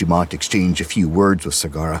watched Dumont exchange a few words with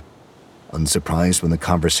Segarra, unsurprised when the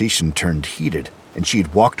conversation turned heated, and she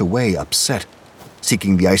had walked away upset,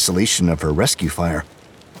 seeking the isolation of her rescue fire.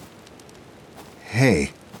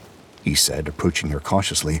 Hey, he said, approaching her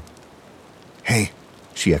cautiously. Hey,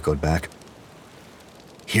 she echoed back.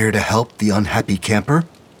 Here to help the unhappy camper?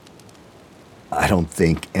 I don't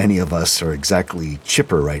think any of us are exactly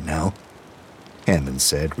chipper right now, Hammond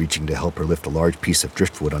said, reaching to help her lift a large piece of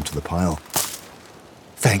driftwood onto the pile.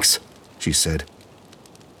 Thanks, she said.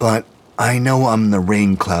 But I know I'm the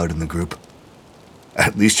rain cloud in the group.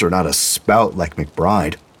 At least you're not a spout like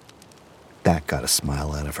McBride. That got a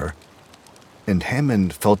smile out of her, and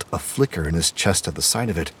Hammond felt a flicker in his chest at the sight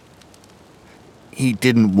of it. He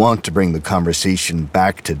didn't want to bring the conversation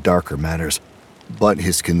back to darker matters, but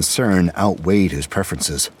his concern outweighed his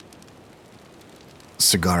preferences.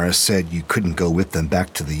 Segarra said you couldn't go with them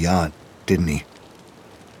back to the yacht, didn't he?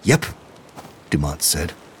 Yep, Dumont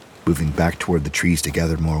said, moving back toward the trees to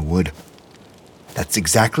gather more wood. That's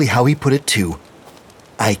exactly how he put it too.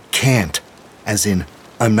 I can't, as in,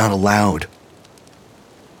 I'm not allowed.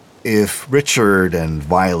 If Richard and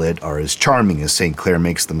Violet are as charming as St. Clair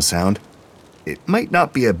makes them sound, it might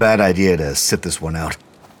not be a bad idea to sit this one out,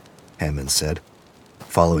 Hammond said,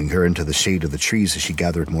 following her into the shade of the trees as she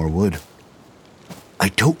gathered more wood. I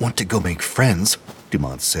don't want to go make friends,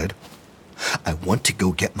 Dumont said. I want to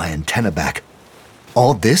go get my antenna back.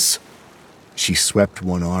 All this? She swept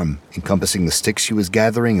one arm, encompassing the sticks she was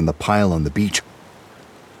gathering in the pile on the beach.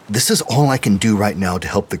 This is all I can do right now to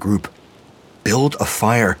help the group. Build a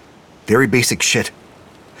fire. Very basic shit.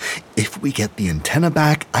 If we get the antenna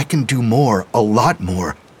back, I can do more, a lot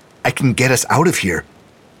more. I can get us out of here.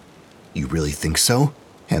 You really think so?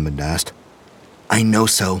 Hammond asked. I know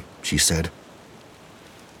so, she said.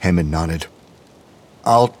 Hammond nodded.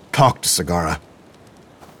 I'll talk to Segarra.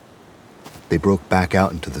 They broke back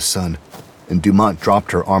out into the sun, and Dumont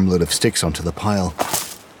dropped her armload of sticks onto the pile.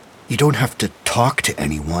 You don't have to talk to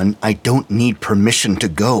anyone. I don't need permission to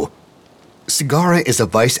go. Sagara is a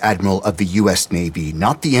vice admiral of the U.S. Navy,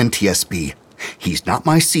 not the NTSB. He's not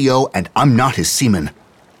my CO, and I'm not his seaman.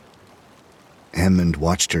 Hammond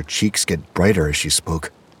watched her cheeks get brighter as she spoke,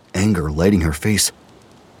 anger lighting her face.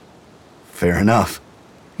 Fair enough,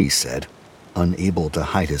 he said, unable to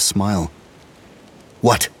hide his smile.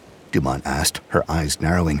 What? Dumont asked, her eyes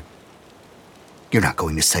narrowing. You're not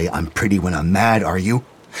going to say I'm pretty when I'm mad, are you?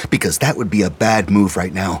 Because that would be a bad move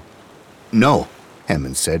right now. No,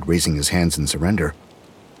 Hammond said, raising his hands in surrender.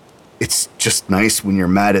 It's just nice when you're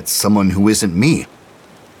mad at someone who isn't me.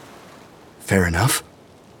 Fair enough,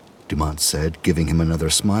 Dumont said, giving him another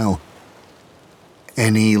smile.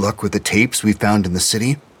 Any luck with the tapes we found in the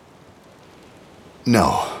city?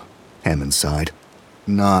 No, Hammond sighed,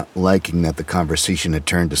 not liking that the conversation had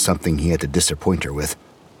turned to something he had to disappoint her with.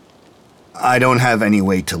 I don't have any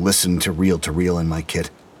way to listen to reel in my kit.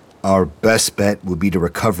 Our best bet would be to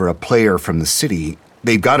recover a player from the city.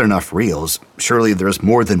 They've got enough reels. Surely there's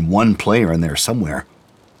more than one player in there somewhere.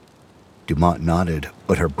 Dumont nodded,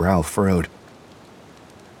 but her brow furrowed.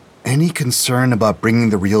 Any concern about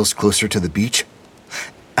bringing the reels closer to the beach?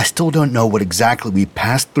 I still don't know what exactly we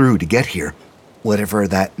passed through to get here. Whatever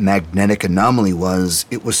that magnetic anomaly was,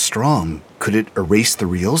 it was strong. Could it erase the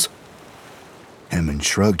reels? Hammond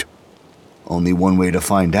shrugged. Only one way to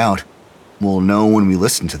find out. We'll know when we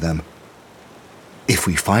listen to them. If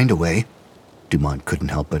we find a way, Dumont couldn't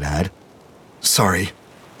help but add. Sorry,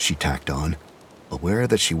 she tacked on, aware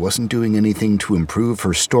that she wasn't doing anything to improve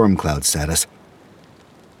her storm cloud status.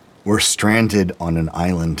 We're stranded on an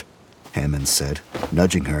island, Hammond said,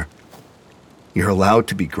 nudging her. You're allowed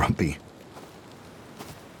to be grumpy.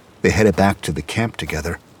 They headed back to the camp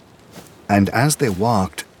together, and as they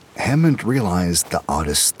walked, Hammond realized the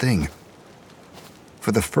oddest thing.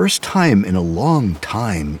 For the first time in a long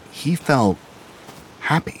time, he felt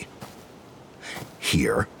happy.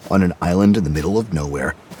 Here, on an island in the middle of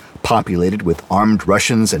nowhere, populated with armed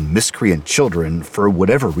Russians and miscreant children for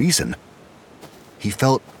whatever reason, he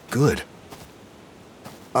felt good.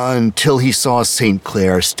 Until he saw St.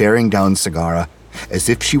 Clair staring down Sagara as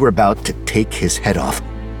if she were about to take his head off.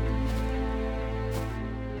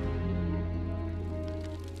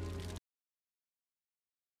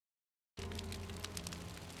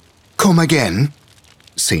 Come again,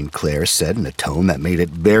 St. Clair said in a tone that made it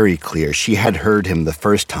very clear she had heard him the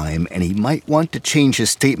first time and he might want to change his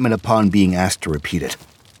statement upon being asked to repeat it.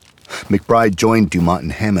 McBride joined Dumont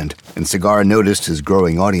and Hammond, and Sagara noticed his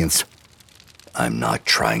growing audience. I'm not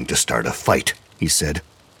trying to start a fight, he said.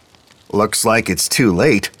 Looks like it's too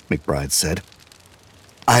late, McBride said.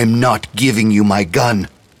 I'm not giving you my gun,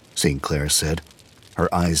 St. Clair said,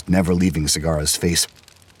 her eyes never leaving Sagara's face.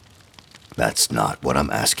 That's not what I'm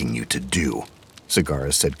asking you to do,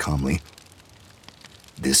 Sagara said calmly.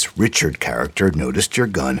 This Richard character noticed your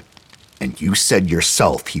gun, and you said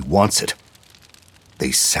yourself he wants it.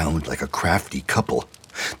 They sound like a crafty couple.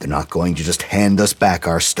 They're not going to just hand us back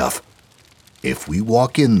our stuff. If we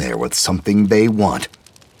walk in there with something they want,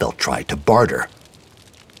 they'll try to barter.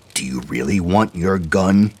 Do you really want your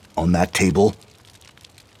gun on that table?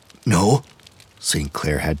 No, St.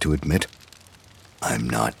 Clair had to admit. I'm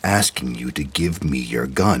not asking you to give me your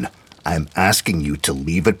gun. I'm asking you to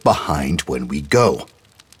leave it behind when we go.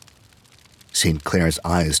 St. Clair's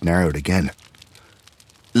eyes narrowed again.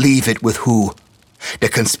 Leave it with who? The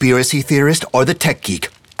conspiracy theorist or the tech geek?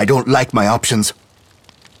 I don't like my options.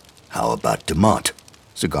 How about Dumont?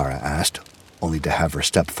 Sagara asked, only to have her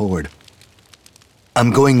step forward.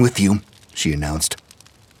 I'm going with you, she announced.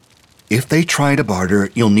 If they try to barter,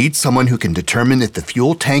 you'll need someone who can determine if the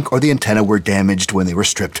fuel tank or the antenna were damaged when they were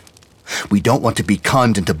stripped. We don't want to be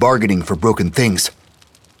conned into bargaining for broken things.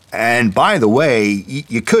 And by the way,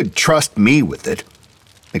 you could trust me with it,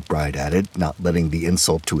 McBride added, not letting the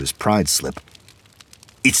insult to his pride slip.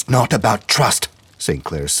 It's not about trust, St.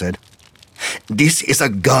 Clair said. This is a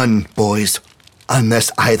gun, boys.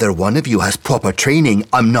 Unless either one of you has proper training,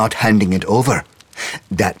 I'm not handing it over.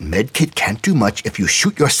 That medkit can't do much if you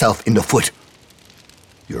shoot yourself in the foot.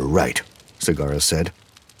 You're right, Sagara said.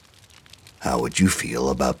 How would you feel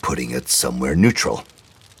about putting it somewhere neutral?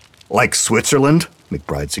 Like Switzerland,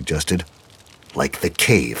 McBride suggested. Like the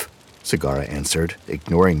cave, Sagara answered,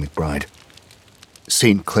 ignoring McBride.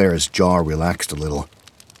 St. Clair's jaw relaxed a little.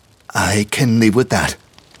 I can live with that.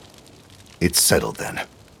 It's settled then,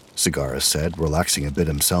 Sagara said, relaxing a bit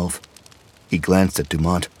himself. He glanced at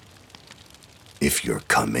Dumont. If you're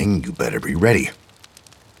coming, you better be ready.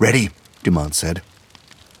 Ready, Dumont said.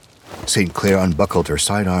 St. Clair unbuckled her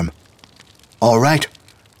sidearm. All right,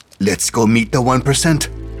 let's go meet the 1%.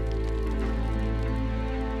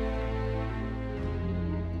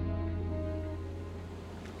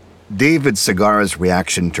 David Segarra's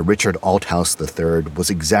reaction to Richard Althouse III was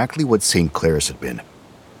exactly what St. Clair's had been.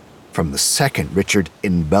 From the second Richard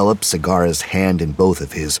enveloped Segarra's hand in both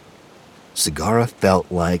of his, Segarra felt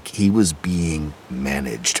like he was being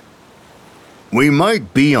managed. "We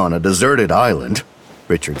might be on a deserted island,"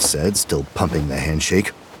 Richard said, still pumping the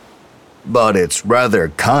handshake. "But it's rather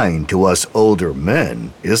kind to us older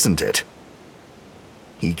men, isn't it?"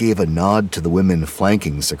 He gave a nod to the women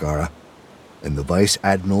flanking Segarra, and the Vice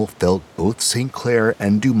Admiral felt both St. Clair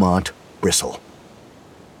and Dumont bristle.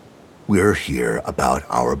 "We're here about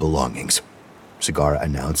our belongings," Segarra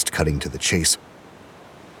announced, cutting to the chase.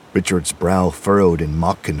 Richard's brow furrowed in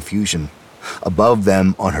mock confusion. Above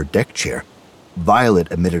them, on her deck chair,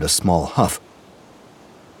 Violet emitted a small huff.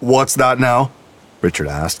 "What's that now?" Richard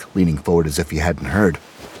asked, leaning forward as if he hadn't heard.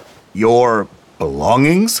 "Your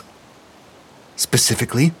belongings?"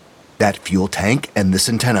 "Specifically, that fuel tank and this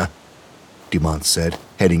antenna," Dumont said,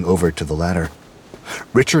 heading over to the ladder.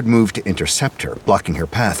 Richard moved to intercept her, blocking her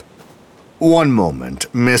path. "One moment,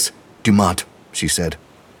 Miss Dumont," she said.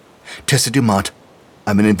 "Tessa Dumont.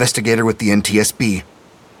 I'm an investigator with the NTSB."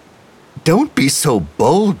 "Don't be so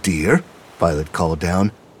bold, dear," Violet called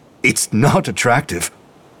down. "It's not attractive."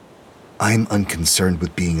 "I'm unconcerned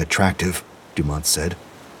with being attractive," Dumont said.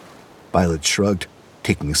 Violet shrugged,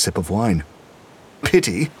 taking a sip of wine.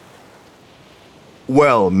 "Pity."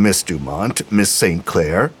 "Well, Miss Dumont, Miss St.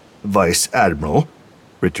 Clair, Vice Admiral,"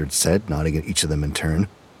 Richard said, nodding at each of them in turn.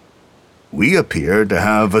 "We appear to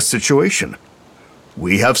have a situation.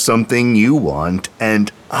 We have something you want, and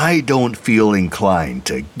I don't feel inclined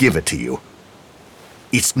to give it to you."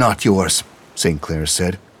 "It's not yours," St. Clair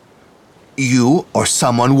said. "You or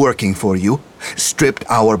someone working for you stripped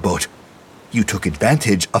our boat. You took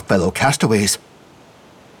advantage of fellow castaways."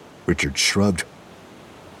 Richard shrugged.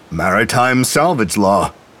 "Maritime salvage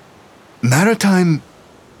law." "Maritime?"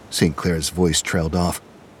 St. Clair's voice trailed off.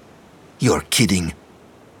 "You're kidding."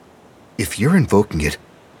 "If you're invoking it,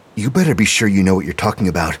 you better be sure you know what you're talking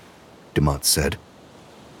about," Dumont said.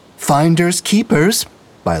 "Finders keepers,"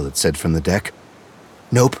 Violet said from the deck.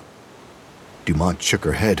 "Nope." Dumont shook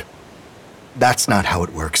her head. "That's not how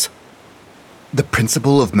it works. The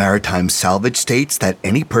principle of maritime salvage states that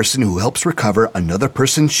any person who helps recover another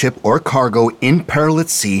person's ship or cargo in peril at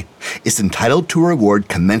sea is entitled to a reward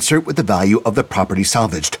commensurate with the value of the property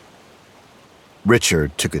salvaged."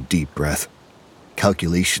 Richard took a deep breath,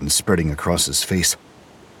 calculation spreading across his face.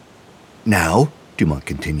 "Now," Dumont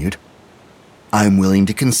continued, "I'm willing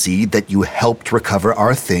to concede that you helped recover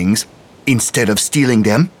our things instead of stealing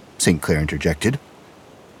them," St. Clair interjected.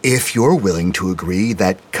 "If you're willing to agree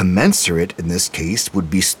that commensurate in this case would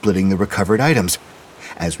be splitting the recovered items,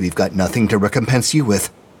 as we've got nothing to recompense you with."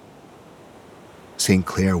 St.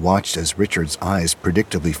 Clair watched as Richard's eyes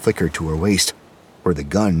predictably flickered to her waist, where the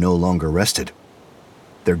gun no longer rested.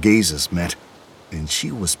 Their gazes met, and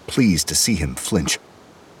she was pleased to see him flinch.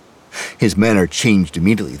 His manner changed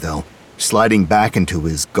immediately, though, sliding back into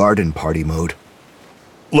his garden party mode.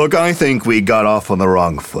 "Look, I think we got off on the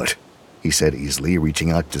wrong foot," he said easily,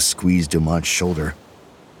 reaching out to squeeze Dumont's shoulder.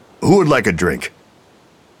 "Who would like a drink?"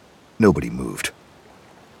 Nobody moved.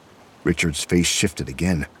 Richard's face shifted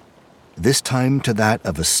again, this time to that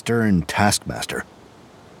of a stern taskmaster.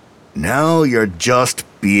 "Now you're just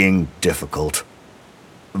being difficult.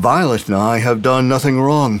 Violet and I have done nothing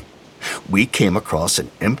wrong. We came across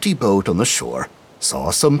an empty boat on the shore,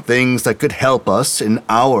 saw some things that could help us in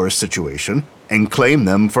our situation, and claimed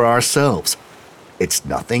them for ourselves. It's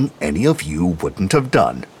nothing any of you wouldn't have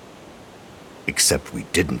done." "Except we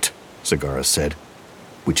didn't," Segarra said,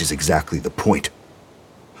 "which is exactly the point.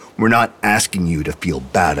 We're not asking you to feel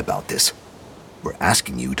bad about this. We're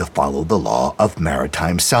asking you to follow the law of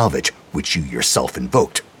maritime salvage, which you yourself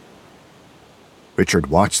invoked." Richard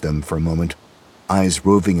watched them for a moment, eyes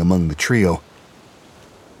roving among the trio.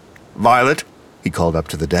 "Violet," he called up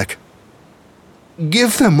to the deck.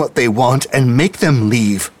 "Give them what they want and make them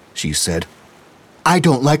leave," she said. "I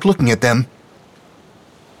don't like looking at them."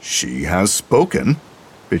 "She has spoken,"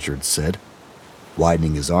 Richard said,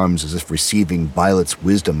 widening his arms as if receiving Violet's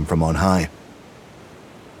wisdom from on high.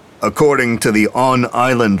 "According to the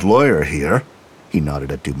on-island lawyer here," he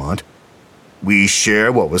nodded at Dumont, "we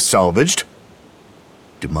share what was salvaged."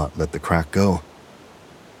 Dumont let the crack go.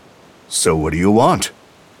 "So what do you want?"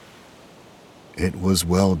 It was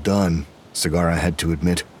well done, Segarra had to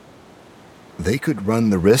admit. They could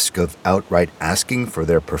run the risk of outright asking for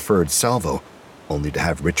their preferred salvo, only to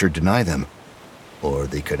have Richard deny them. Or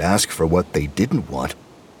they could ask for what they didn't want,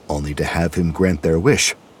 only to have him grant their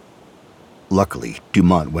wish. Luckily,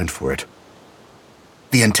 Dumont went for it.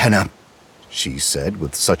 "The antenna," she said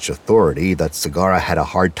with such authority that Sagara had a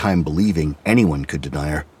hard time believing anyone could deny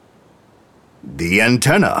her. The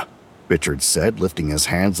antenna, Richard said, lifting his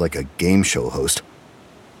hands like a game show host.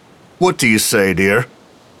 What do you say, dear?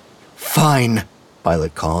 Fine,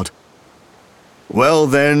 Violet called. Well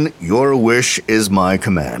then, your wish is my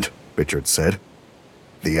command, Richard said.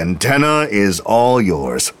 The antenna is all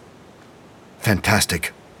yours.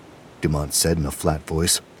 Fantastic, Dumont said in a flat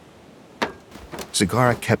voice.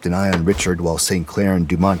 Sagara kept an eye on Richard while St. Clair and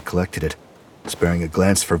Dumont collected it, sparing a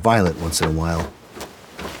glance for Violet once in a while.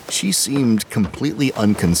 She seemed completely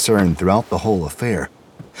unconcerned throughout the whole affair,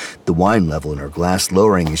 the wine level in her glass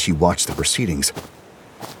lowering as she watched the proceedings.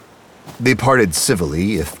 They parted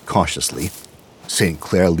civilly, if cautiously, St.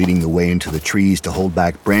 Clair leading the way into the trees to hold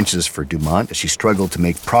back branches for Dumont as she struggled to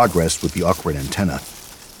make progress with the awkward antenna.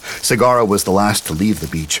 Sagara was the last to leave the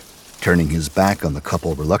beach, turning his back on the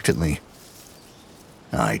couple reluctantly.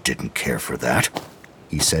 I didn't care for that,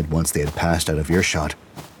 he said once they had passed out of earshot.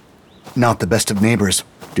 Not the best of neighbors,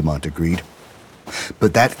 Dumont agreed.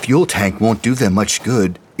 But that fuel tank won't do them much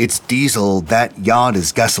good. It's diesel, that yacht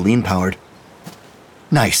is gasoline-powered.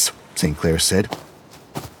 Nice, St. Clair said.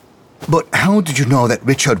 But how did you know that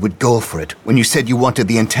Richard would go for it when you said you wanted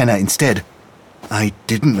the antenna instead? I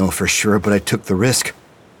didn't know for sure, but I took the risk.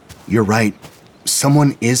 You're right.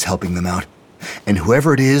 Someone is helping them out, and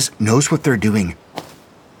whoever it is knows what they're doing.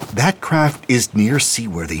 That craft is near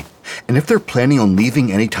seaworthy, and if they're planning on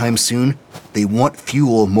leaving anytime soon, they want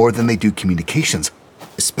fuel more than they do communications,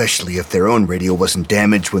 especially if their own radio wasn't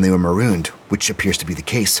damaged when they were marooned, which appears to be the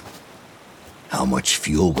case. How much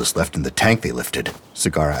fuel was left in the tank they lifted?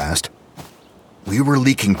 Sagara asked. We were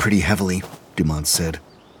leaking pretty heavily, Dumont said.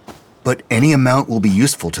 But any amount will be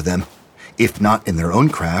useful to them, if not in their own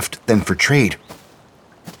craft, then for trade.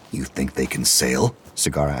 You think they can sail?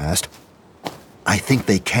 Sagara asked. I think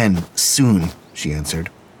they can, soon, she answered.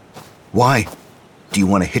 Why? Do you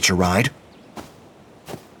want to hitch a ride?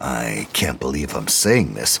 I can't believe I'm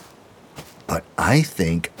saying this, but I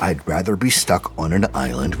think I'd rather be stuck on an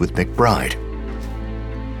island with McBride.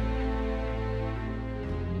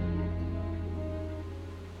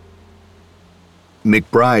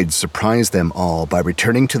 McBride surprised them all by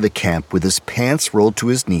returning to the camp with his pants rolled to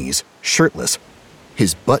his knees, shirtless,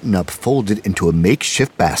 his button-up folded into a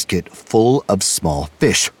makeshift basket full of small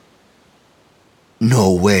fish.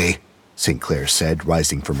 No way, St. Clair said,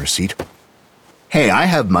 rising from her seat. Hey, I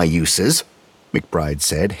have my uses, McBride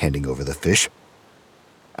said, handing over the fish.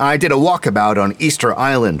 I did a walkabout on Easter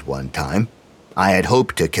Island one time. I had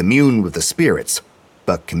hoped to commune with the spirits,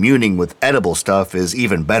 but communing with edible stuff is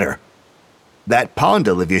even better. That pond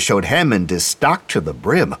Olivia showed Hammond is stocked to the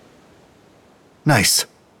brim. Nice,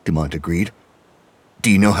 Dumont agreed. Do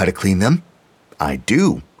you know how to clean them? I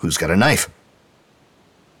do. Who's got a knife?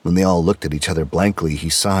 When they all looked at each other blankly, he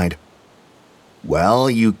sighed. Well,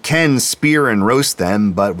 you can spear and roast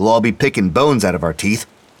them, but we'll all be picking bones out of our teeth.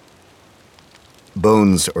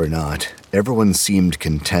 Bones or not, everyone seemed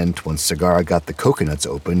content once Sagara got the coconuts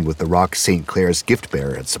opened with the rock St. Clair's gift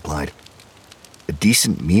bearer had supplied. A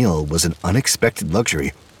decent meal was an unexpected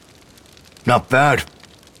luxury. Not bad,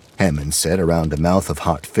 Hammond said around a mouth of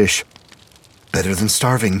hot fish. Better than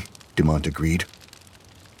starving, Dumont agreed.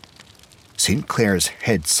 St. Clair's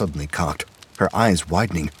head suddenly cocked, her eyes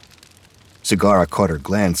widening. Sagara caught her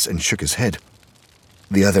glance and shook his head.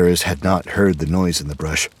 The others had not heard the noise in the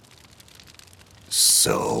brush.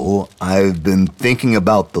 So, I've been thinking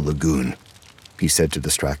about the lagoon, he said to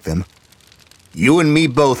distract them. You and me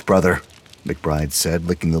both, brother, McBride said,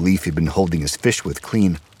 licking the leaf he'd been holding his fish with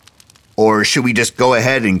clean. Or should we just go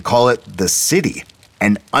ahead and call it the city?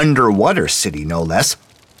 An underwater city, no less.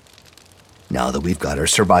 Now that we've got our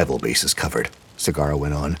survival bases covered, Sagara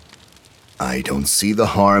went on, I don't see the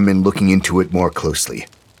harm in looking into it more closely.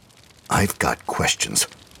 I've got questions,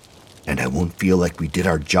 and I won't feel like we did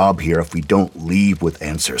our job here if we don't leave with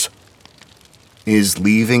answers. Is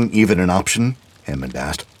leaving even an option? Hammond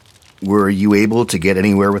asked. Were you able to get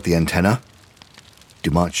anywhere with the antenna?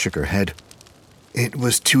 Dumont shook her head. It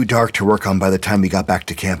was too dark to work on by the time we got back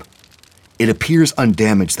to camp. It appears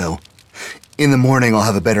undamaged, though. In the morning, I'll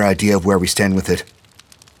have a better idea of where we stand with it.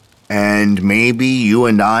 And maybe you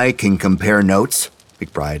and I can compare notes?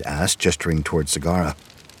 McBride asked, gesturing toward Sagara.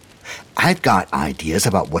 I've got ideas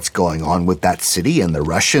about what's going on with that city and the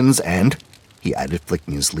Russians and, he added,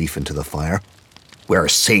 flicking his leaf into the fire, where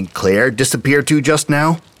St. Clair disappeared to just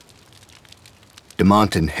now?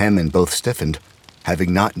 Dumont and Hammond both stiffened,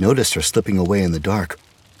 having not noticed her slipping away in the dark.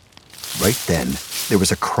 Right then, there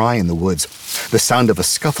was a cry in the woods, the sound of a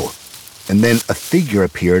scuffle, and then a figure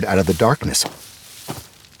appeared out of the darkness.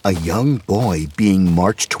 a young boy being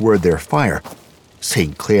marched toward their fire,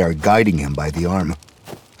 St. Clair guiding him by the arm.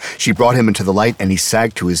 She brought him into the light and he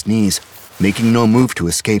sagged to his knees, making no move to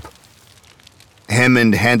escape.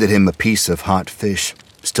 Hammond handed him a piece of hot fish,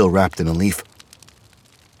 still wrapped in a leaf.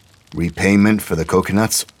 "Repayment for the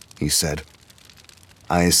coconuts," he said.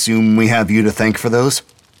 "I assume we have you to thank for those?"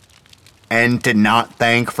 "And to not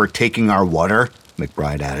thank for taking our water,"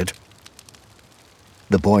 McBride added.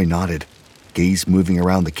 The boy nodded, gaze moving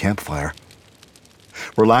around the campfire.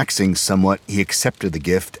 Relaxing somewhat, he accepted the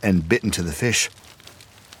gift and bit into the fish.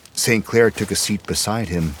 St. Clair took a seat beside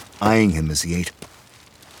him, eyeing him as he ate.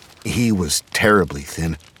 He was terribly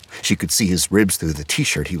thin. She could see his ribs through the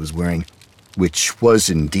t-shirt he was wearing, which was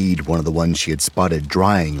indeed one of the ones she had spotted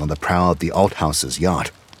drying on the prow of the Althouse's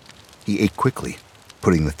yacht. He ate quickly,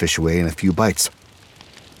 putting the fish away in a few bites.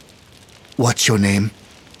 "What's your name?"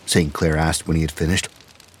 St. Clair asked when he had finished.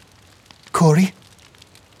 "Corey?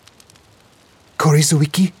 Corey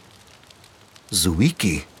Zwicky?"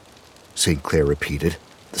 "Zwicky," St. Clair repeated,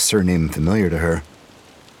 the surname familiar to her.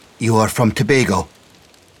 "You are from Tobago?"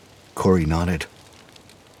 Corey nodded.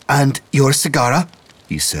 "And you're Sagara?"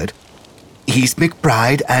 he said. "He's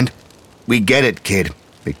McBride and—" "We get it, kid,"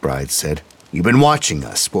 McBride said. "You've been watching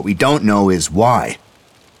us. What we don't know is why."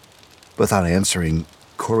 Without answering,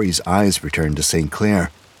 Corey's eyes returned to St.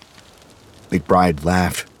 Clair. McBride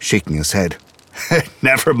laughed, shaking his head.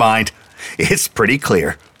 "Never mind. It's pretty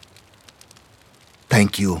clear."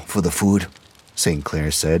 "Thank you for the food," St.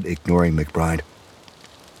 Clair said, ignoring McBride.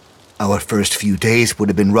 "Our first few days would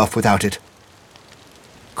have been rough without it."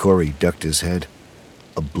 Corey ducked his head,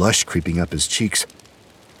 a blush creeping up his cheeks.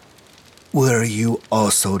 "Were you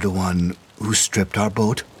also the one who stripped our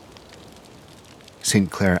boat?"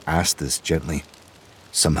 St. Clair asked this gently,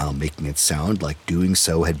 somehow making it sound like doing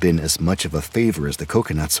so had been as much of a favor as the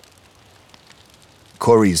coconuts.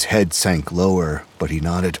 Corey's head sank lower, but he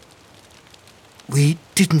nodded. "We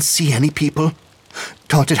didn't see any people.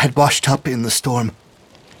 Thought it had washed up in the storm.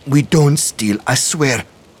 We don't steal, I swear."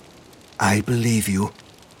 "I believe you,"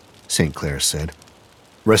 St. Clair said,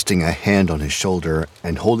 resting a hand on his shoulder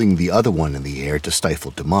and holding the other one in the air to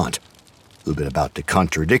stifle Dumont, who'd been about to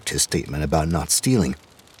contradict his statement about not stealing.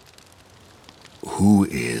 "Who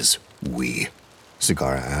is we?"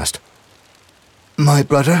 Sagara asked. "My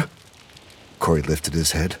brother." Corey lifted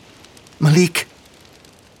his head. "Malik.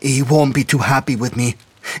 He won't be too happy with me,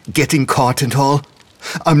 getting caught and all.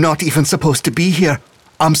 I'm not even supposed to be here.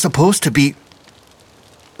 I'm supposed to be—"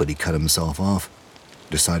 But he cut himself off,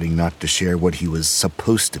 deciding not to share what he was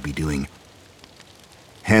supposed to be doing.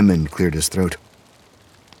 Hammond cleared his throat.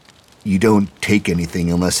 "You don't take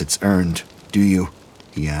anything unless it's earned, do you?"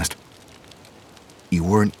 he asked. "You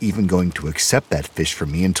weren't even going to accept that fish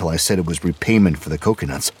from me until I said it was repayment for the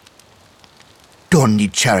coconuts." "Don't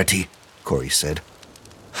need charity," Corey said.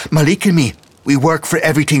 "Malik and me, we work for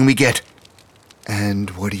everything we get." "And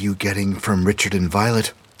what are you getting from Richard and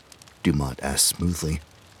Violet?" Dumont asked smoothly,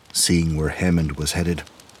 seeing where Hammond was headed.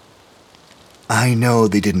 "I know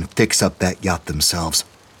they didn't fix up that yacht themselves.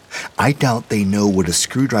 I doubt they know what a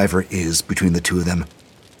screwdriver is between the two of them.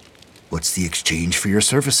 What's the exchange for your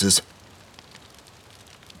services?"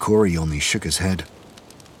 Corey only shook his head.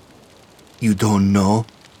 "You don't know,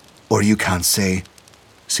 or you can't say,"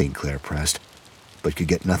 St. Clair pressed, but could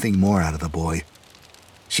get nothing more out of the boy.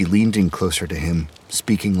 She leaned in closer to him,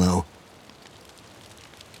 speaking low.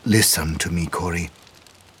 "Listen to me, Corey.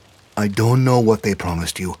 I don't know what they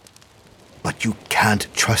promised you, but you can't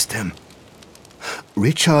trust them.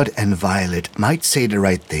 Richard and Violet might say the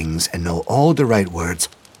right things and know all the right words,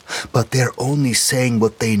 but they're only saying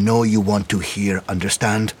what they know you want to hear,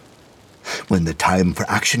 understand? When the time for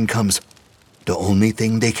action comes, the only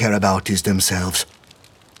thing they care about is themselves.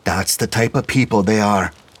 That's the type of people they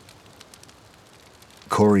are."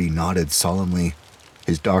 Corey nodded solemnly,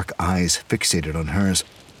 his dark eyes fixated on hers.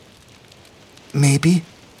 "Maybe,"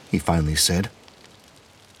 he finally said.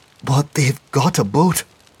 "But they've got a boat."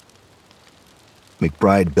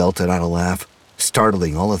 McBride belted out a laugh,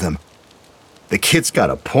 startling all of them. "The kid's got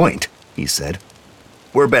a point," he said.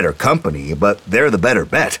 "We're better company, but they're the better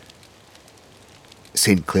bet."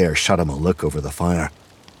 St. Clair shot him a look over the fire.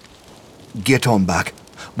 "Get on back,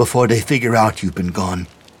 before they figure out you've been gone,"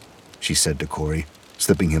 she said to Corey,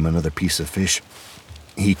 slipping him another piece of fish.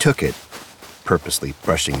 He took it, purposely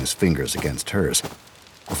brushing his fingers against hers,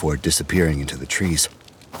 before disappearing into the trees.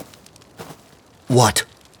 "What?"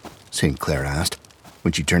 St. Clair asked,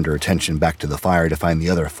 when she turned her attention back to the fire to find the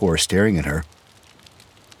other four staring at her.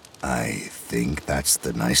 "I think that's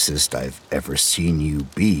the nicest I've ever seen you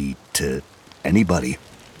be to anybody,"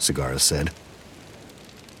 Sagara said.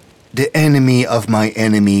 The enemy of my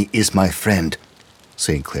enemy is my friend,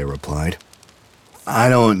 St. Clair replied. I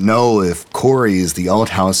don't know if Corey is the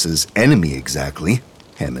Althouse's enemy exactly,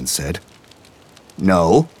 Hammond said.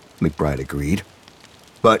 No, McBride agreed.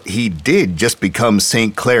 But he did just become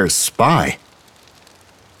St. Clair's spy.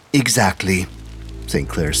 Exactly, St.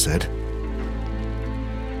 Clair said.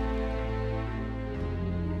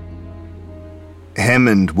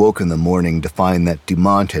 Hammond woke in the morning to find that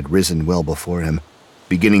Dumont had risen well before him,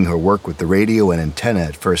 beginning her work with the radio and antenna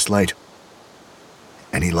at first light.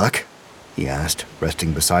 Any luck? He asked,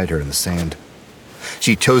 resting beside her in the sand.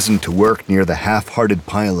 She'd chosen to work near the half-hearted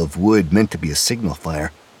pile of wood meant to be a signal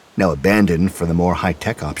flare, now abandoned for the more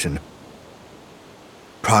high-tech option.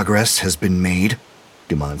 Progress has been made,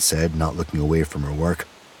 Dumont said, not looking away from her work.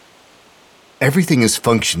 Everything is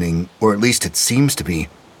functioning, or at least it seems to be.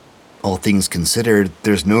 All things considered,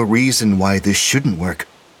 there's no reason why this shouldn't work.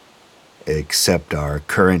 Except our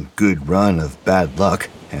current good run of bad luck,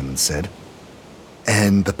 Hammond said.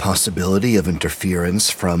 And the possibility of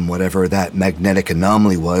interference from whatever that magnetic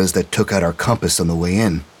anomaly was that took out our compass on the way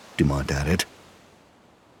in, Dumont added.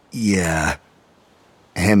 Yeah.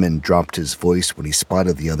 Hammond dropped his voice when he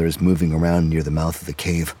spotted the others moving around near the mouth of the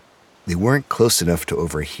cave. They weren't close enough to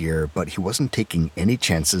overhear, but he wasn't taking any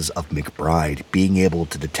chances of McBride being able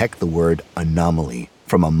to detect the word anomaly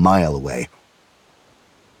from a mile away.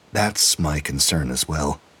 That's my concern as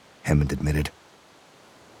well, Hammond admitted.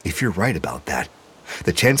 If you're right about that,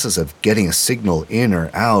 the chances of getting a signal in or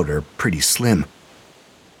out are pretty slim.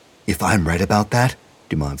 If I'm right about that,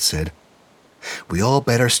 Dumont said, we all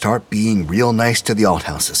better start being real nice to the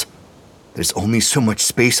Althouses. There's only so much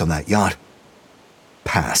space on that yacht.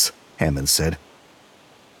 Pass, Hammond said.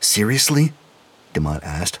 Seriously? Dumont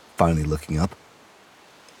asked, finally looking up.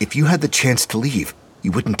 If you had the chance to leave,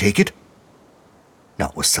 you wouldn't take it?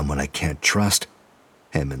 Not with someone I can't trust,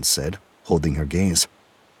 Hammond said, holding her gaze.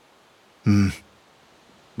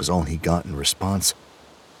 Was all he got in response.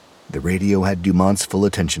 The radio had Dumont's full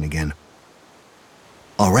attention again.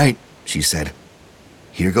 All right, she said.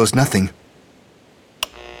 Here goes nothing.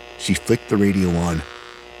 She flicked the radio on,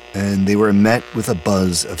 and they were met with a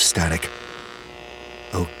buzz of static.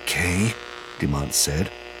 Okay, Dumont said,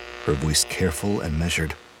 her voice careful and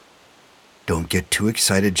measured. Don't get too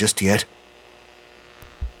excited just yet.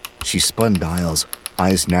 She spun dials,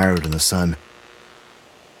 eyes narrowed in the sun.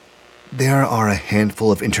 There are a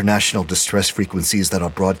handful of international distress frequencies that I'll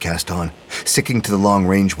broadcast on, sticking to the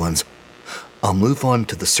long-range ones. I'll move on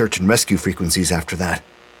to the search and rescue frequencies after that.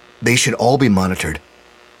 They should all be monitored.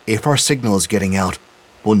 If our signal is getting out,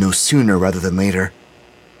 we'll know sooner rather than later.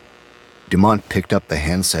 Dumont picked up the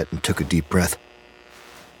handset and took a deep breath.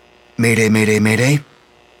 Mayday, mayday, mayday.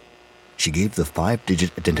 She gave the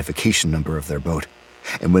 5-digit identification number of their boat,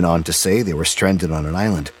 and went on to say they were stranded on an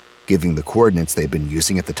island, giving the coordinates they'd been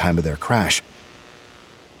using at the time of their crash.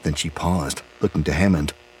 Then she paused, looking to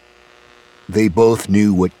Hammond. They both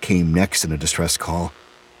knew what came next in a distress call.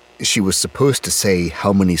 She was supposed to say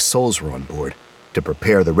how many souls were on board, to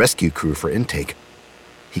prepare the rescue crew for intake.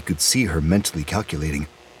 He could see her mentally calculating.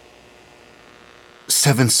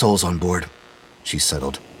 7 souls on board, she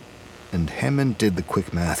settled, and Hammond did the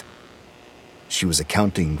quick math. She was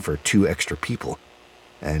accounting for 2 extra people,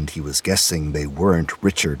 and he was guessing they weren't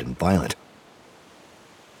Richard and Violet.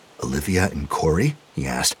 Olivia and Corey? He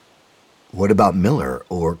asked. What about Miller,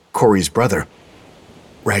 or Corey's brother?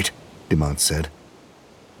 Right, Dumont said.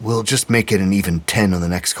 We'll just make it an even 10 on the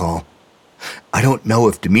next call. I don't know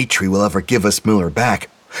if Dimitri will ever give us Miller back,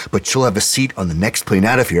 but she'll have a seat on the next plane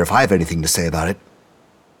out of here if I have anything to say about it.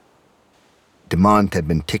 Dumont had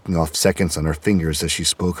been ticking off seconds on her fingers as she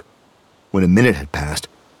spoke. When a minute had passed,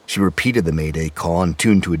 she repeated the Mayday call and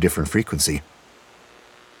tuned to a different frequency.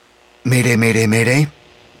 Mayday, mayday, mayday,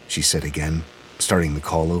 she said again, starting the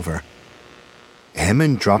call over.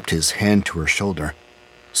 Hammond dropped his hand to her shoulder,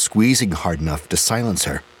 squeezing hard enough to silence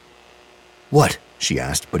her. What? She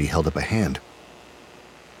asked, but he held up a hand.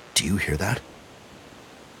 Do you hear that?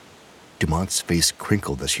 Dumont's face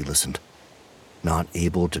crinkled as she listened, not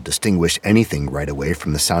able to distinguish anything right away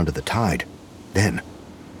from the sound of the tide. Then,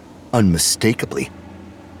 unmistakably,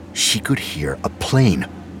 she could hear a plane.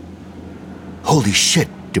 Holy shit,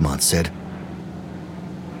 Dumont said.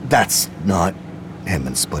 That's not,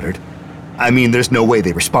 Hammond spluttered. I mean, there's no way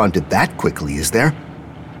they responded that quickly, is there?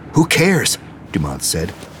 Who cares? Dumont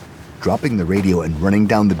said, dropping the radio and running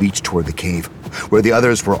down the beach toward the cave, where the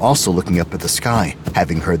others were also looking up at the sky,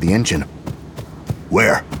 having heard the engine.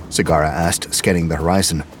 Where? Sagara asked, scanning the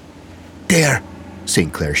horizon. There,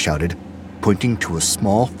 St. Clair shouted, pointing to a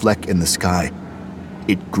small fleck in the sky.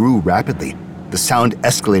 It grew rapidly, the sound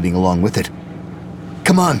escalating along with it.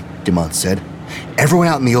 Come on, Dumont said. "Everyone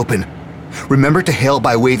out in the open. Remember to hail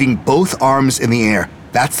by waving both arms in the air.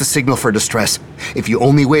 That's the signal for distress. If you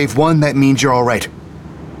only wave one, that means you're all right."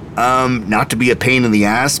 Not to be a pain in the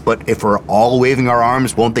ass, but if we're all waving our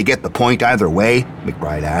arms, won't they get the point either way?"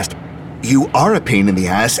 McBride asked. "You are a pain in the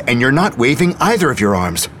ass, and you're not waving either of your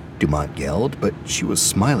arms," Dumont yelled, but she was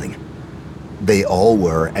smiling. They all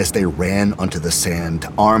were as they ran onto the sand,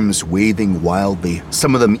 arms waving wildly,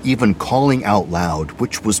 some of them even calling out loud,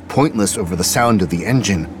 which was pointless over the sound of the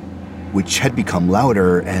engine, which had become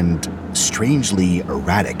louder and strangely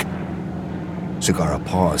erratic. Segarra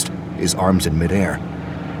paused, his arms in midair.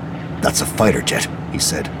 "That's a fighter jet," he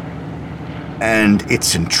said. "And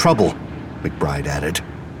it's in trouble," McBride added.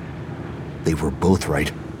 They were both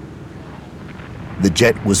right. The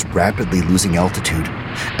jet was rapidly losing altitude,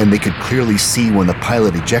 and they could clearly see when the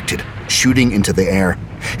pilot ejected, shooting into the air,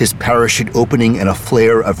 his parachute opening in a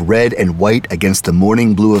flare of red and white against the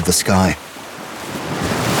morning blue of the sky.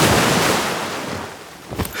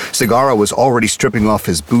 Segarra was already stripping off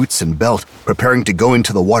his boots and belt, preparing to go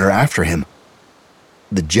into the water after him.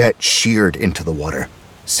 The jet sheared into the water,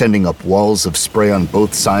 sending up walls of spray on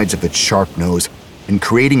both sides of its sharp nose and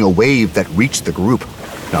creating a wave that reached the group,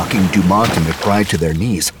 knocking Dumont and McBride to their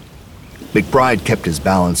knees. McBride kept his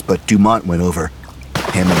balance, but Dumont went over,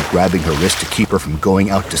 Hammond grabbing her wrist to keep her from going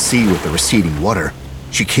out to sea with the receding water.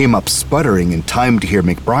 She came up sputtering in time to hear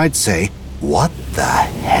McBride say, "What the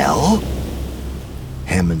hell?"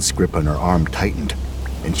 Hammond's grip on her arm tightened,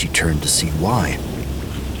 and she turned to see why.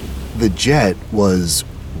 The jet was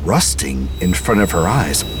rusting in front of her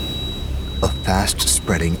eyes. A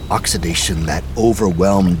fast-spreading oxidation that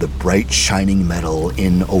overwhelmed the bright, shining metal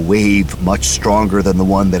in a wave much stronger than the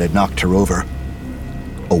one that had knocked her over.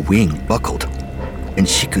 A wing buckled, and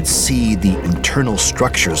she could see the internal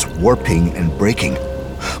structures warping and breaking,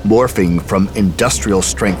 morphing from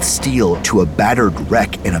industrial-strength steel to a battered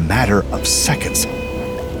wreck in a matter of seconds.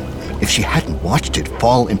 If she hadn't watched it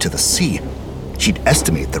fall into the sea, she'd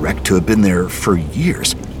estimate the wreck to have been there for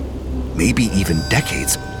years, maybe even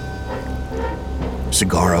decades.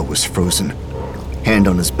 Segarra was frozen, hand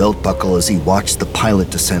on his belt buckle as he watched the pilot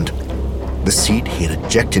descend, the seat he had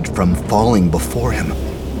ejected from falling before him.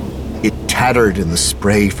 It tattered in the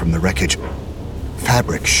spray from the wreckage,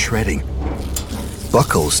 fabric shredding,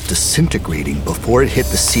 buckles disintegrating before it hit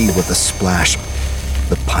the sea with a splash,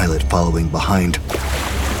 the pilot following behind.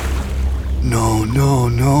 "No, no,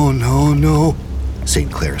 no, no, no," St.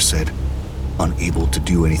 Clair said, unable to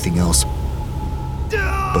do anything else.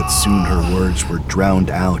 But soon her words were drowned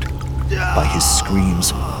out by his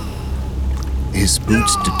screams. His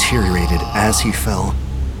boots deteriorated as he fell,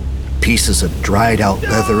 pieces of dried-out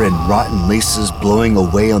leather and rotten laces blowing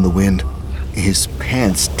away on the wind, his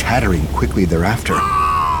pants tattering quickly thereafter.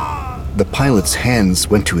 The pilot's hands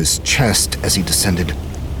went to his chest as he descended,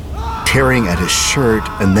 tearing at his shirt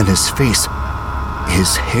and then his face,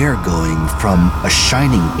 his hair going from a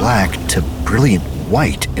shining black to brilliant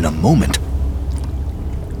white in a moment.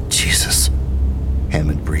 "Jesus,"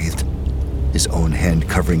 Hammond breathed, his own hand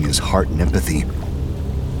covering his heart in empathy.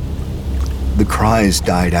 The cries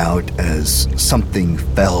died out as something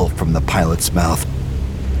fell from the pilot's mouth.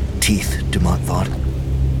 Teeth, Dumont thought.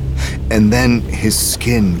 And then his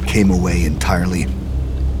skin came away entirely,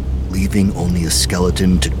 leaving only a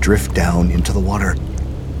skeleton to drift down into the water,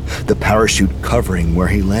 the parachute covering where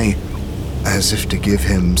he lay, as if to give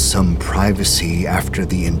him some privacy after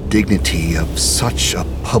the indignity of such a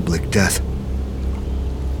public death.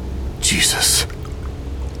 "Jesus,"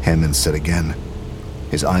 Hammond said again,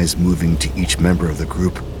 his eyes moving to each member of the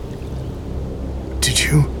group. Did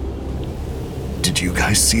you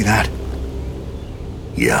guys see that?"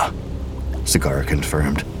 "Yeah," Segarra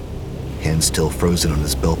confirmed, hand still frozen on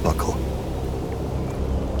his belt buckle.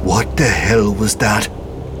 "What the hell was that?"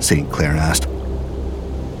 St. Clair asked.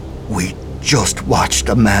 "We just watched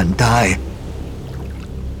a man die."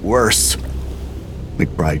 "Worse,"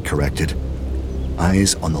 McBride corrected,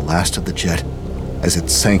 eyes on the last of the jet as it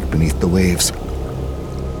sank beneath the waves.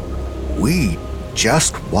 "We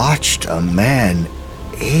just watched a man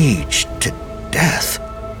age to death."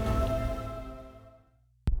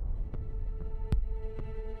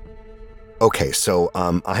 Okay, so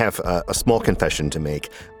I have a small confession to make.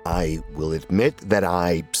 I will admit that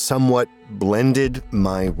I somewhat blended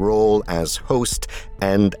my role as host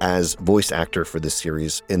and as voice actor for this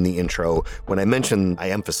series in the intro. When I mentioned, I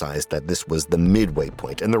emphasized that this was the midway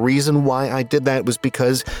point. And the reason why I did that was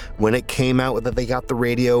because when it came out that they got the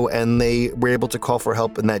radio and they were able to call for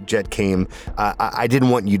help and that jet came, I didn't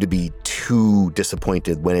want you to be too too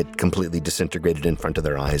disappointed when it completely disintegrated in front of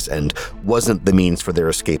their eyes and wasn't the means for their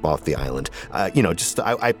escape off the island.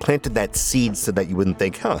 I planted that seed so that you wouldn't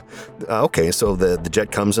think, okay, so the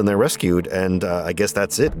jet comes and they're rescued, and I guess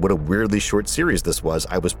that's it. What a weirdly short series this was.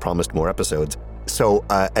 I was promised more episodes. So,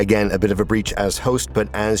 again, a bit of a breach as host, but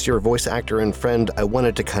as your voice actor and friend, I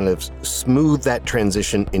wanted to kind of smooth that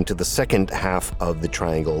transition into the second half of the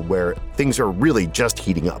Triangle, where things are really just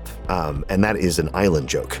heating up. And that is an island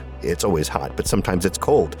joke. It's always hot, but sometimes it's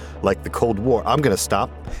cold, like the Cold War. I'm going to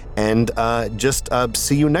stop and just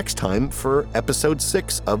see you next time for episode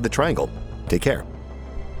 6 of the Triangle. Take care.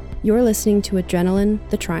 You're listening to Adrenaline,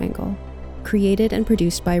 the Triangle, created and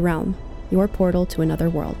produced by Realm, your portal to another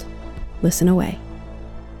world. Listen away.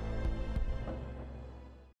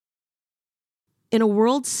 In a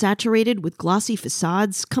world saturated with glossy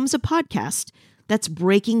facades comes a podcast that's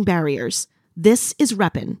breaking barriers. This is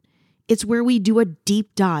Reppin'. It's where we do a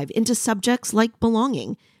deep dive into subjects like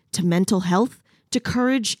belonging, to mental health, to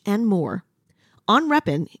courage, and more. On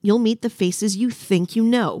Reppin', you'll meet the faces you think you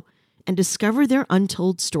know and discover their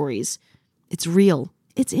untold stories. It's real,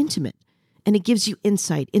 it's intimate, and it gives you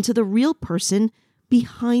insight into the real person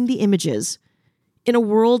behind the images. In a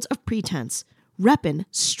world of pretense, Reppin'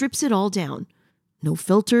 strips it all down. No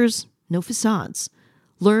filters, no facades.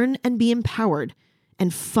 Learn and be empowered,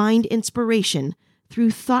 and find inspiration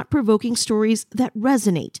through thought-provoking stories that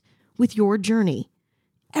resonate with your journey.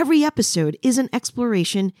 Every episode is an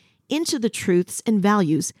exploration into the truths and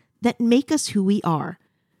values that make us who we are.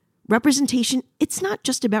 Representation, it's not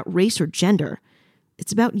just about race or gender.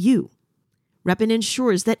 It's about you. Reppin'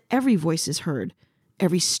 ensures that every voice is heard,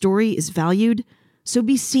 every story is valued, so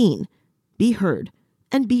be seen, be heard,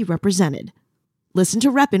 and be represented. Listen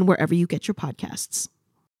to Reppin' wherever you get your podcasts.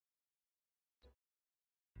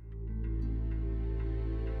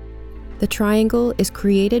 The Triangle is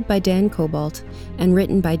created by Dan Cobalt and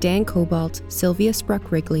written by Dan Cobalt, Sylvia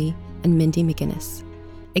Spruck-Wrigley, and Mindy McGinnis.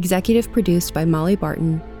 Executive produced by Molly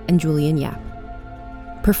Barton and Julian Yap.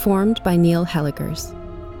 Performed by Neil Helligers.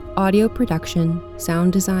 Audio production,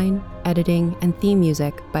 sound design, editing, and theme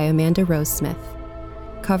music by Amanda Rose Smith.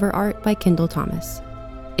 Cover art by Kendall Thomas.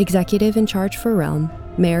 Executive in charge for Realm,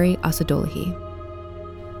 Mary Asadolahi.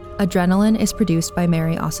 Adrenaline is produced by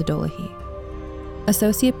Mary Asadolahi.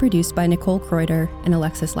 Associate produced by Nicole Kreuter and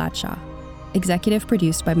Alexis Ladshaw. Executive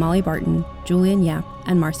produced by Molly Barton, Julian Yap,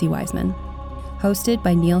 and Marcy Wiseman. Hosted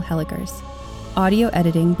by Neil Helligers. Audio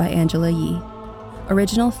editing by Angela Yee.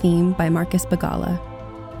 Original theme by Marcus Bagala.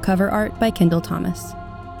 Cover art by Kendall Thomas.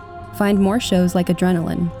 Find more shows like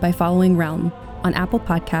Adrenaline by following Realm on Apple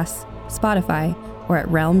Podcasts, Spotify, or at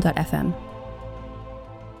realm.fm.